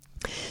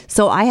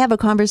 so I have a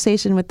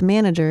conversation with the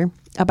manager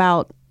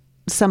about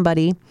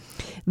somebody.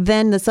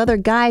 Then this other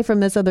guy from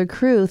this other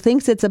crew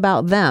thinks it's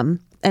about them,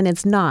 and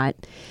it's not.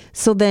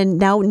 So then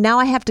now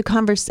I have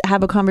to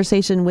have a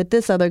conversation with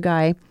this other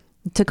guy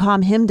to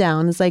calm him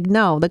down. It's like,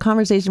 no, the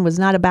conversation was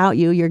not about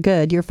you. You're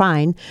good. You're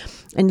fine.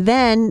 And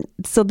then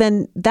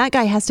that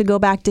guy has to go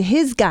back to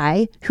his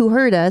guy who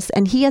heard us,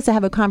 and he has to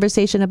have a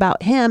conversation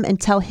about him and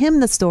tell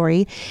him the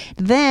story.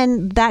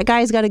 Then that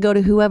guy's got to go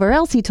to whoever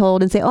else he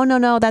told and say, oh,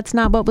 no, that's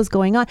not what was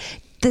going on.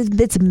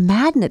 It's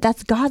madness.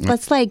 That's God.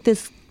 That's like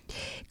this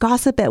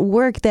gossip at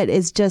work that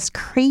is just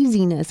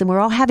craziness. And we're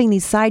all having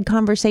these side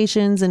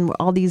conversations and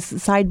all these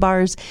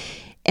sidebars.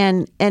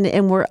 And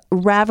we're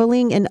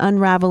raveling and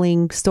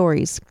unraveling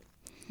stories.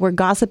 We're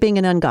gossiping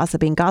and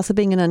ungossiping,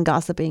 gossiping and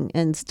ungossiping,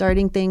 and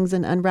starting things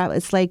and unravel.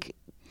 It's like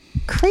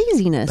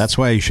craziness. That's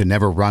why you should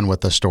never run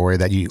with the story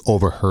that you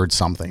overheard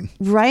something.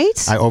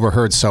 Right? I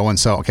overheard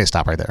so-and-so. Okay,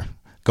 stop right there.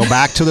 Go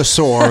back to the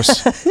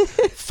source,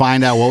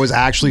 find out what was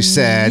actually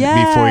said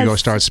before you go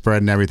start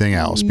spreading everything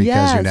else,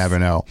 because you never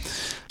know.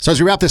 So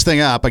as we wrap this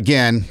thing up,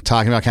 again,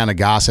 talking about kind of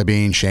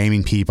gossiping,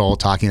 shaming people,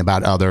 talking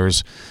about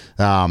others,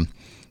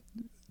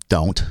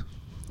 Don't.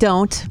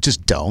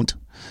 Just don't.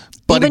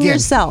 But even again,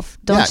 yourself.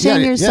 Don't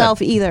shame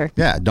yourself either.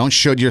 Yeah, don't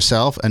should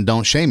yourself and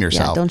don't shame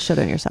yourself. Yeah, don't should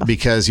on yourself.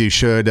 Because you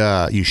should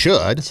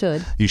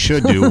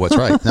do what's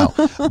right. No.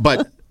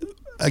 But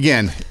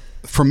again,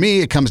 for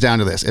me, it comes down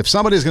to this. If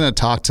somebody's going to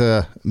talk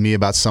to me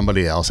about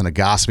somebody else in a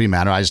gossipy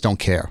manner, I just don't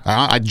care.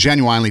 I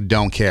genuinely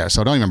don't care.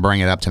 So don't even bring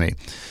it up to me.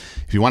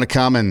 If you want to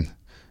come and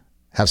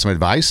have some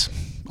advice,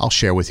 I'll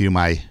share with you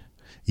my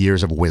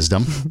years of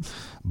wisdom.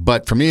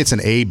 But for me, it's an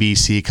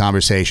ABC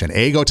conversation.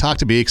 A, go talk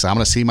to B because I'm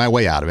going to see my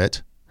way out of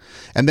it.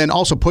 And then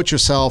also put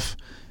yourself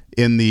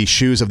in the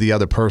shoes of the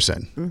other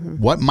person. Mm-hmm.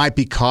 What might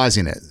be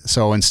causing it?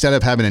 So instead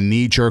of having a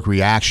knee-jerk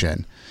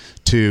reaction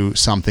to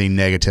something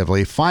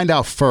negatively, find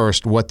out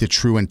first what the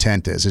true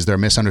intent is. Is there a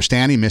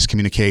misunderstanding,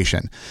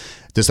 miscommunication?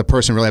 Does the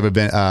person really have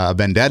a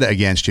vendetta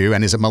against you?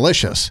 And is it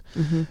malicious?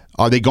 Mm-hmm.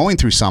 Are they going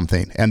through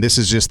something? And this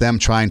is just them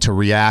trying to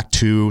react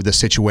to the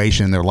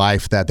situation in their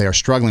life that they are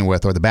struggling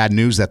with, or the bad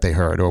news that they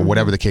heard, or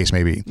whatever the case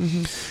may be.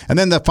 Mm-hmm. And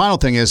then the final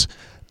thing is,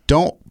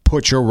 don't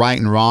put your right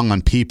and wrong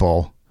on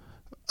people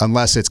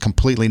unless it's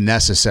completely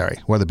necessary,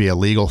 whether it be a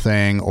legal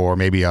thing or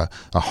maybe a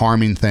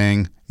harming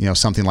thing,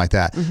 something like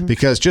that. Mm-hmm.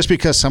 Because just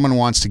because someone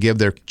wants to give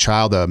their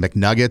child a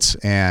McNuggets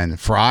and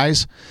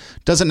fries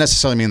doesn't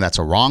necessarily mean that's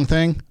a wrong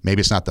thing.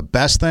 Maybe it's not the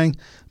best thing,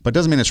 but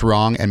doesn't mean it's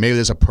wrong, and maybe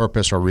there's a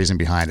purpose or reason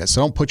behind it.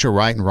 So don't put your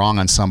right and wrong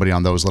on somebody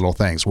on those little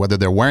things. Whether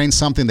they're wearing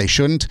something they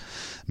shouldn't,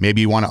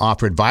 maybe you want to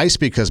offer advice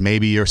because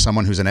maybe you're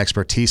someone who's an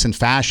expertise in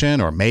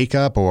fashion or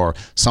makeup or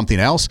something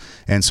else,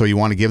 and so you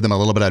want to give them a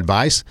little bit of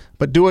advice,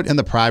 but do it in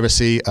the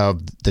privacy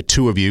of the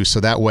two of you so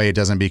that way it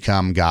doesn't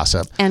become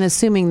gossip. And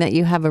assuming that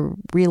you have a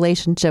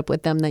relationship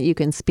with them that you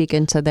can speak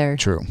into their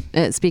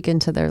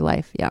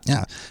life. Yeah.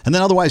 Yeah. And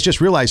then otherwise just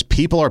realize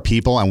people are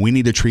people, and we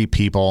need to treat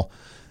people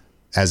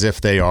as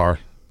if they are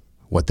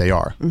what they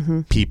are.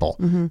 Mm-hmm. People.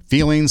 Mm-hmm.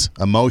 Feelings,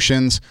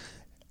 emotions.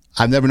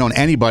 I've never known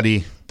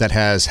anybody that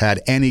has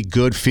had any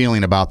good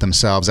feeling about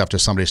themselves after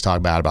somebody's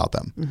talked bad about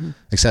them,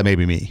 except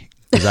maybe me,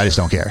 because I just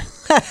don't care.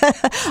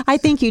 I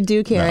think you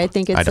do care. No, I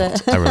think it's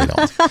I really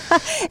don't.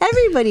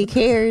 Everybody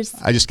cares.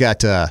 I just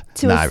got I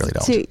really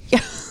don't.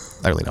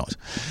 I really don't.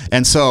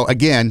 And so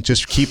again,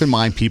 just keep in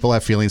mind, people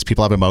have feelings,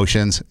 people have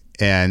emotions,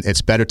 and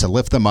it's better to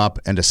lift them up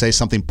and to say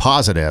something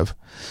positive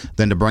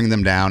than to bring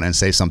them down and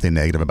say something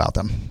negative about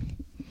them.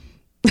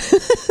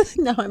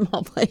 No, I'm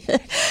all playing.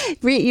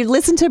 You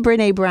listen to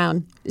Brene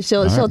Brown.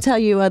 She'll tell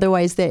you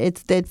otherwise that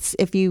it's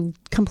if you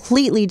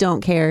completely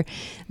don't care,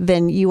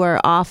 then you are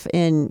off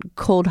in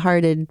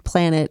cold-hearted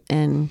planet,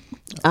 and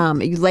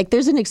like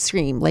there's an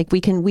extreme. Like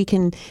we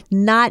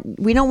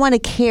don't want to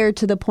care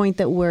to the point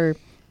that we're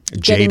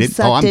getting Jaded?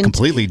 sucked Oh, I'm into-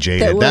 completely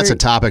jaded. That's a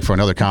topic for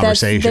another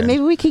conversation. Then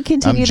maybe we can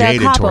continue I'm that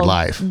jaded couple. toward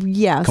life.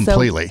 Yeah,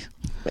 completely.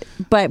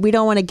 But we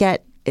don't want to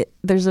get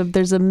there's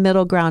a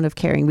middle ground of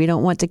caring. We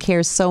don't want to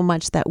care so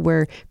much that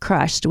we're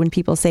crushed when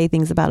people say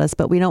things about us,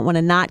 but we don't want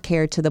to not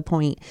care to the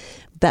point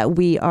that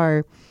we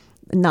are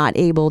not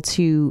able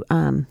to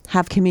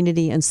have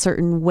community in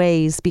certain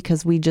ways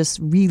because we just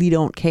really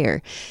don't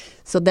care.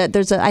 So that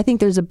I think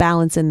there's a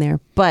balance in there,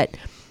 but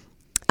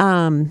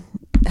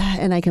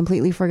and I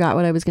completely forgot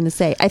what I was going to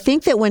say. I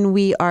think that when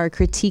we are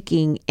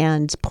critiquing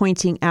and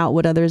pointing out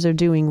what others are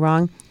doing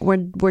wrong,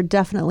 we're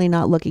definitely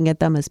not looking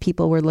at them as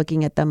people. We're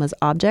looking at them as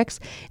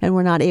objects, and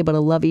we're not able to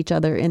love each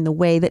other in the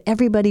way that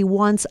everybody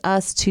wants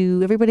us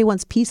to. Everybody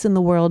wants peace in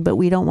the world, but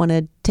we don't want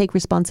to take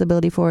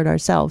responsibility for it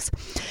ourselves.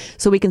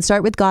 So we can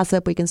start with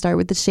gossip. We can start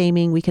with the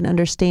shaming. We can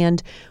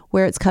understand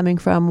where it's coming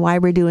from, why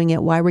we're doing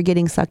it, why we're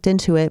getting sucked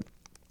into it.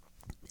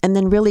 And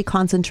then really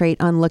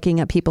concentrate on looking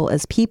at people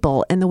as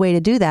people. And the way to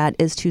do that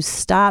is to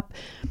stop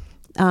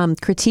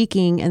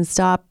critiquing and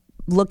stop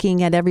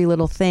looking at every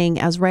little thing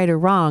as right or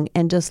wrong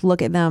and just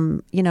look at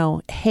them,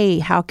 hey,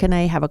 how can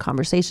I have a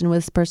conversation with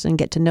this person,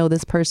 get to know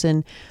this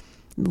person,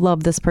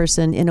 love this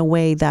person in a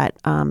way that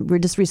we're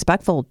just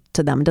respectful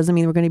to them. It doesn't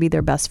mean we're going to be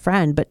their best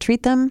friend, but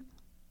treat them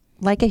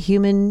like a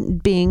human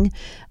being,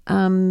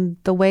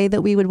 the way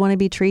that we would want to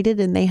be treated.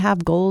 And they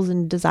have goals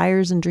and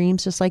desires and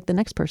dreams just like the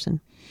next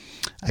person.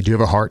 I do have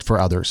a heart for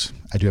others.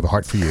 I do have a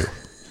heart for you.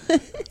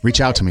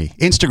 Reach out to me.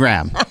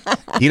 Instagram,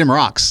 Edom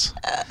Rocks,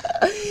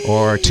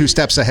 or Two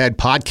Steps Ahead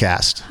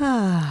podcast.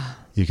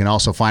 You can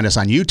also find us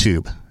on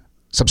YouTube.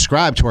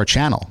 Subscribe to our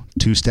channel,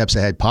 Two Steps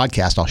Ahead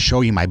podcast. I'll show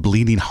you my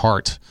bleeding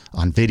heart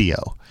on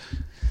video.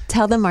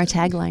 Tell them our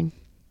tagline.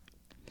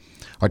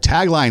 Our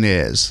tagline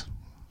is,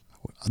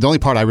 the only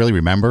part I really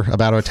remember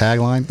about our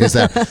tagline is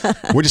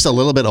that we're just a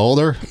little bit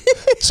older.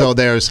 So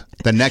there's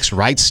the next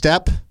right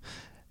step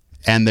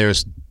and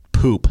there's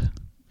poop.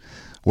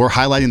 We're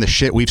highlighting the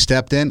shit we've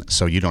stepped in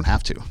so you don't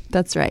have to.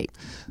 That's right.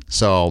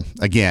 So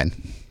again,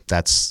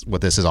 that's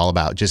what this is all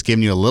about. Just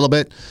giving you a little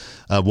bit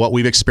of what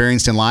we've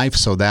experienced in life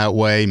so that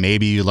way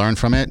maybe you learn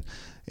from it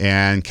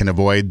and can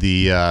avoid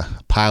the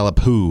pile of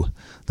poo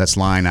that's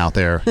lying out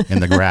there in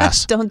the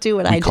grass. Don't do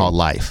what I do. We call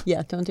life.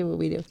 Yeah, don't do what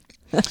we do.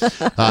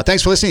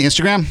 Thanks for listening.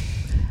 Instagram?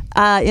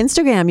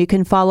 Instagram, you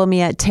can follow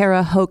me at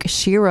Tara Hoke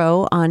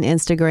Shiro on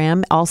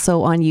Instagram,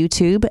 also on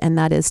YouTube, and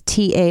that is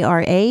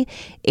TaraHokeSchiro.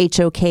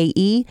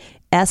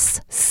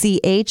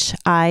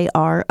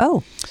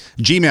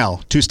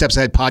 Gmail, Two Steps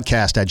Ahead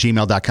podcast at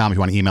gmail.com if you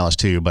want to email us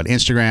too. But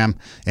Instagram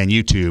and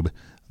YouTube,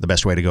 the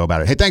best way to go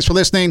about it. Hey, thanks for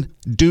listening.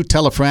 Do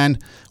tell a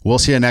friend. We'll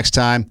see you next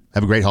time.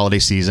 Have a great holiday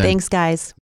season. Thanks, guys.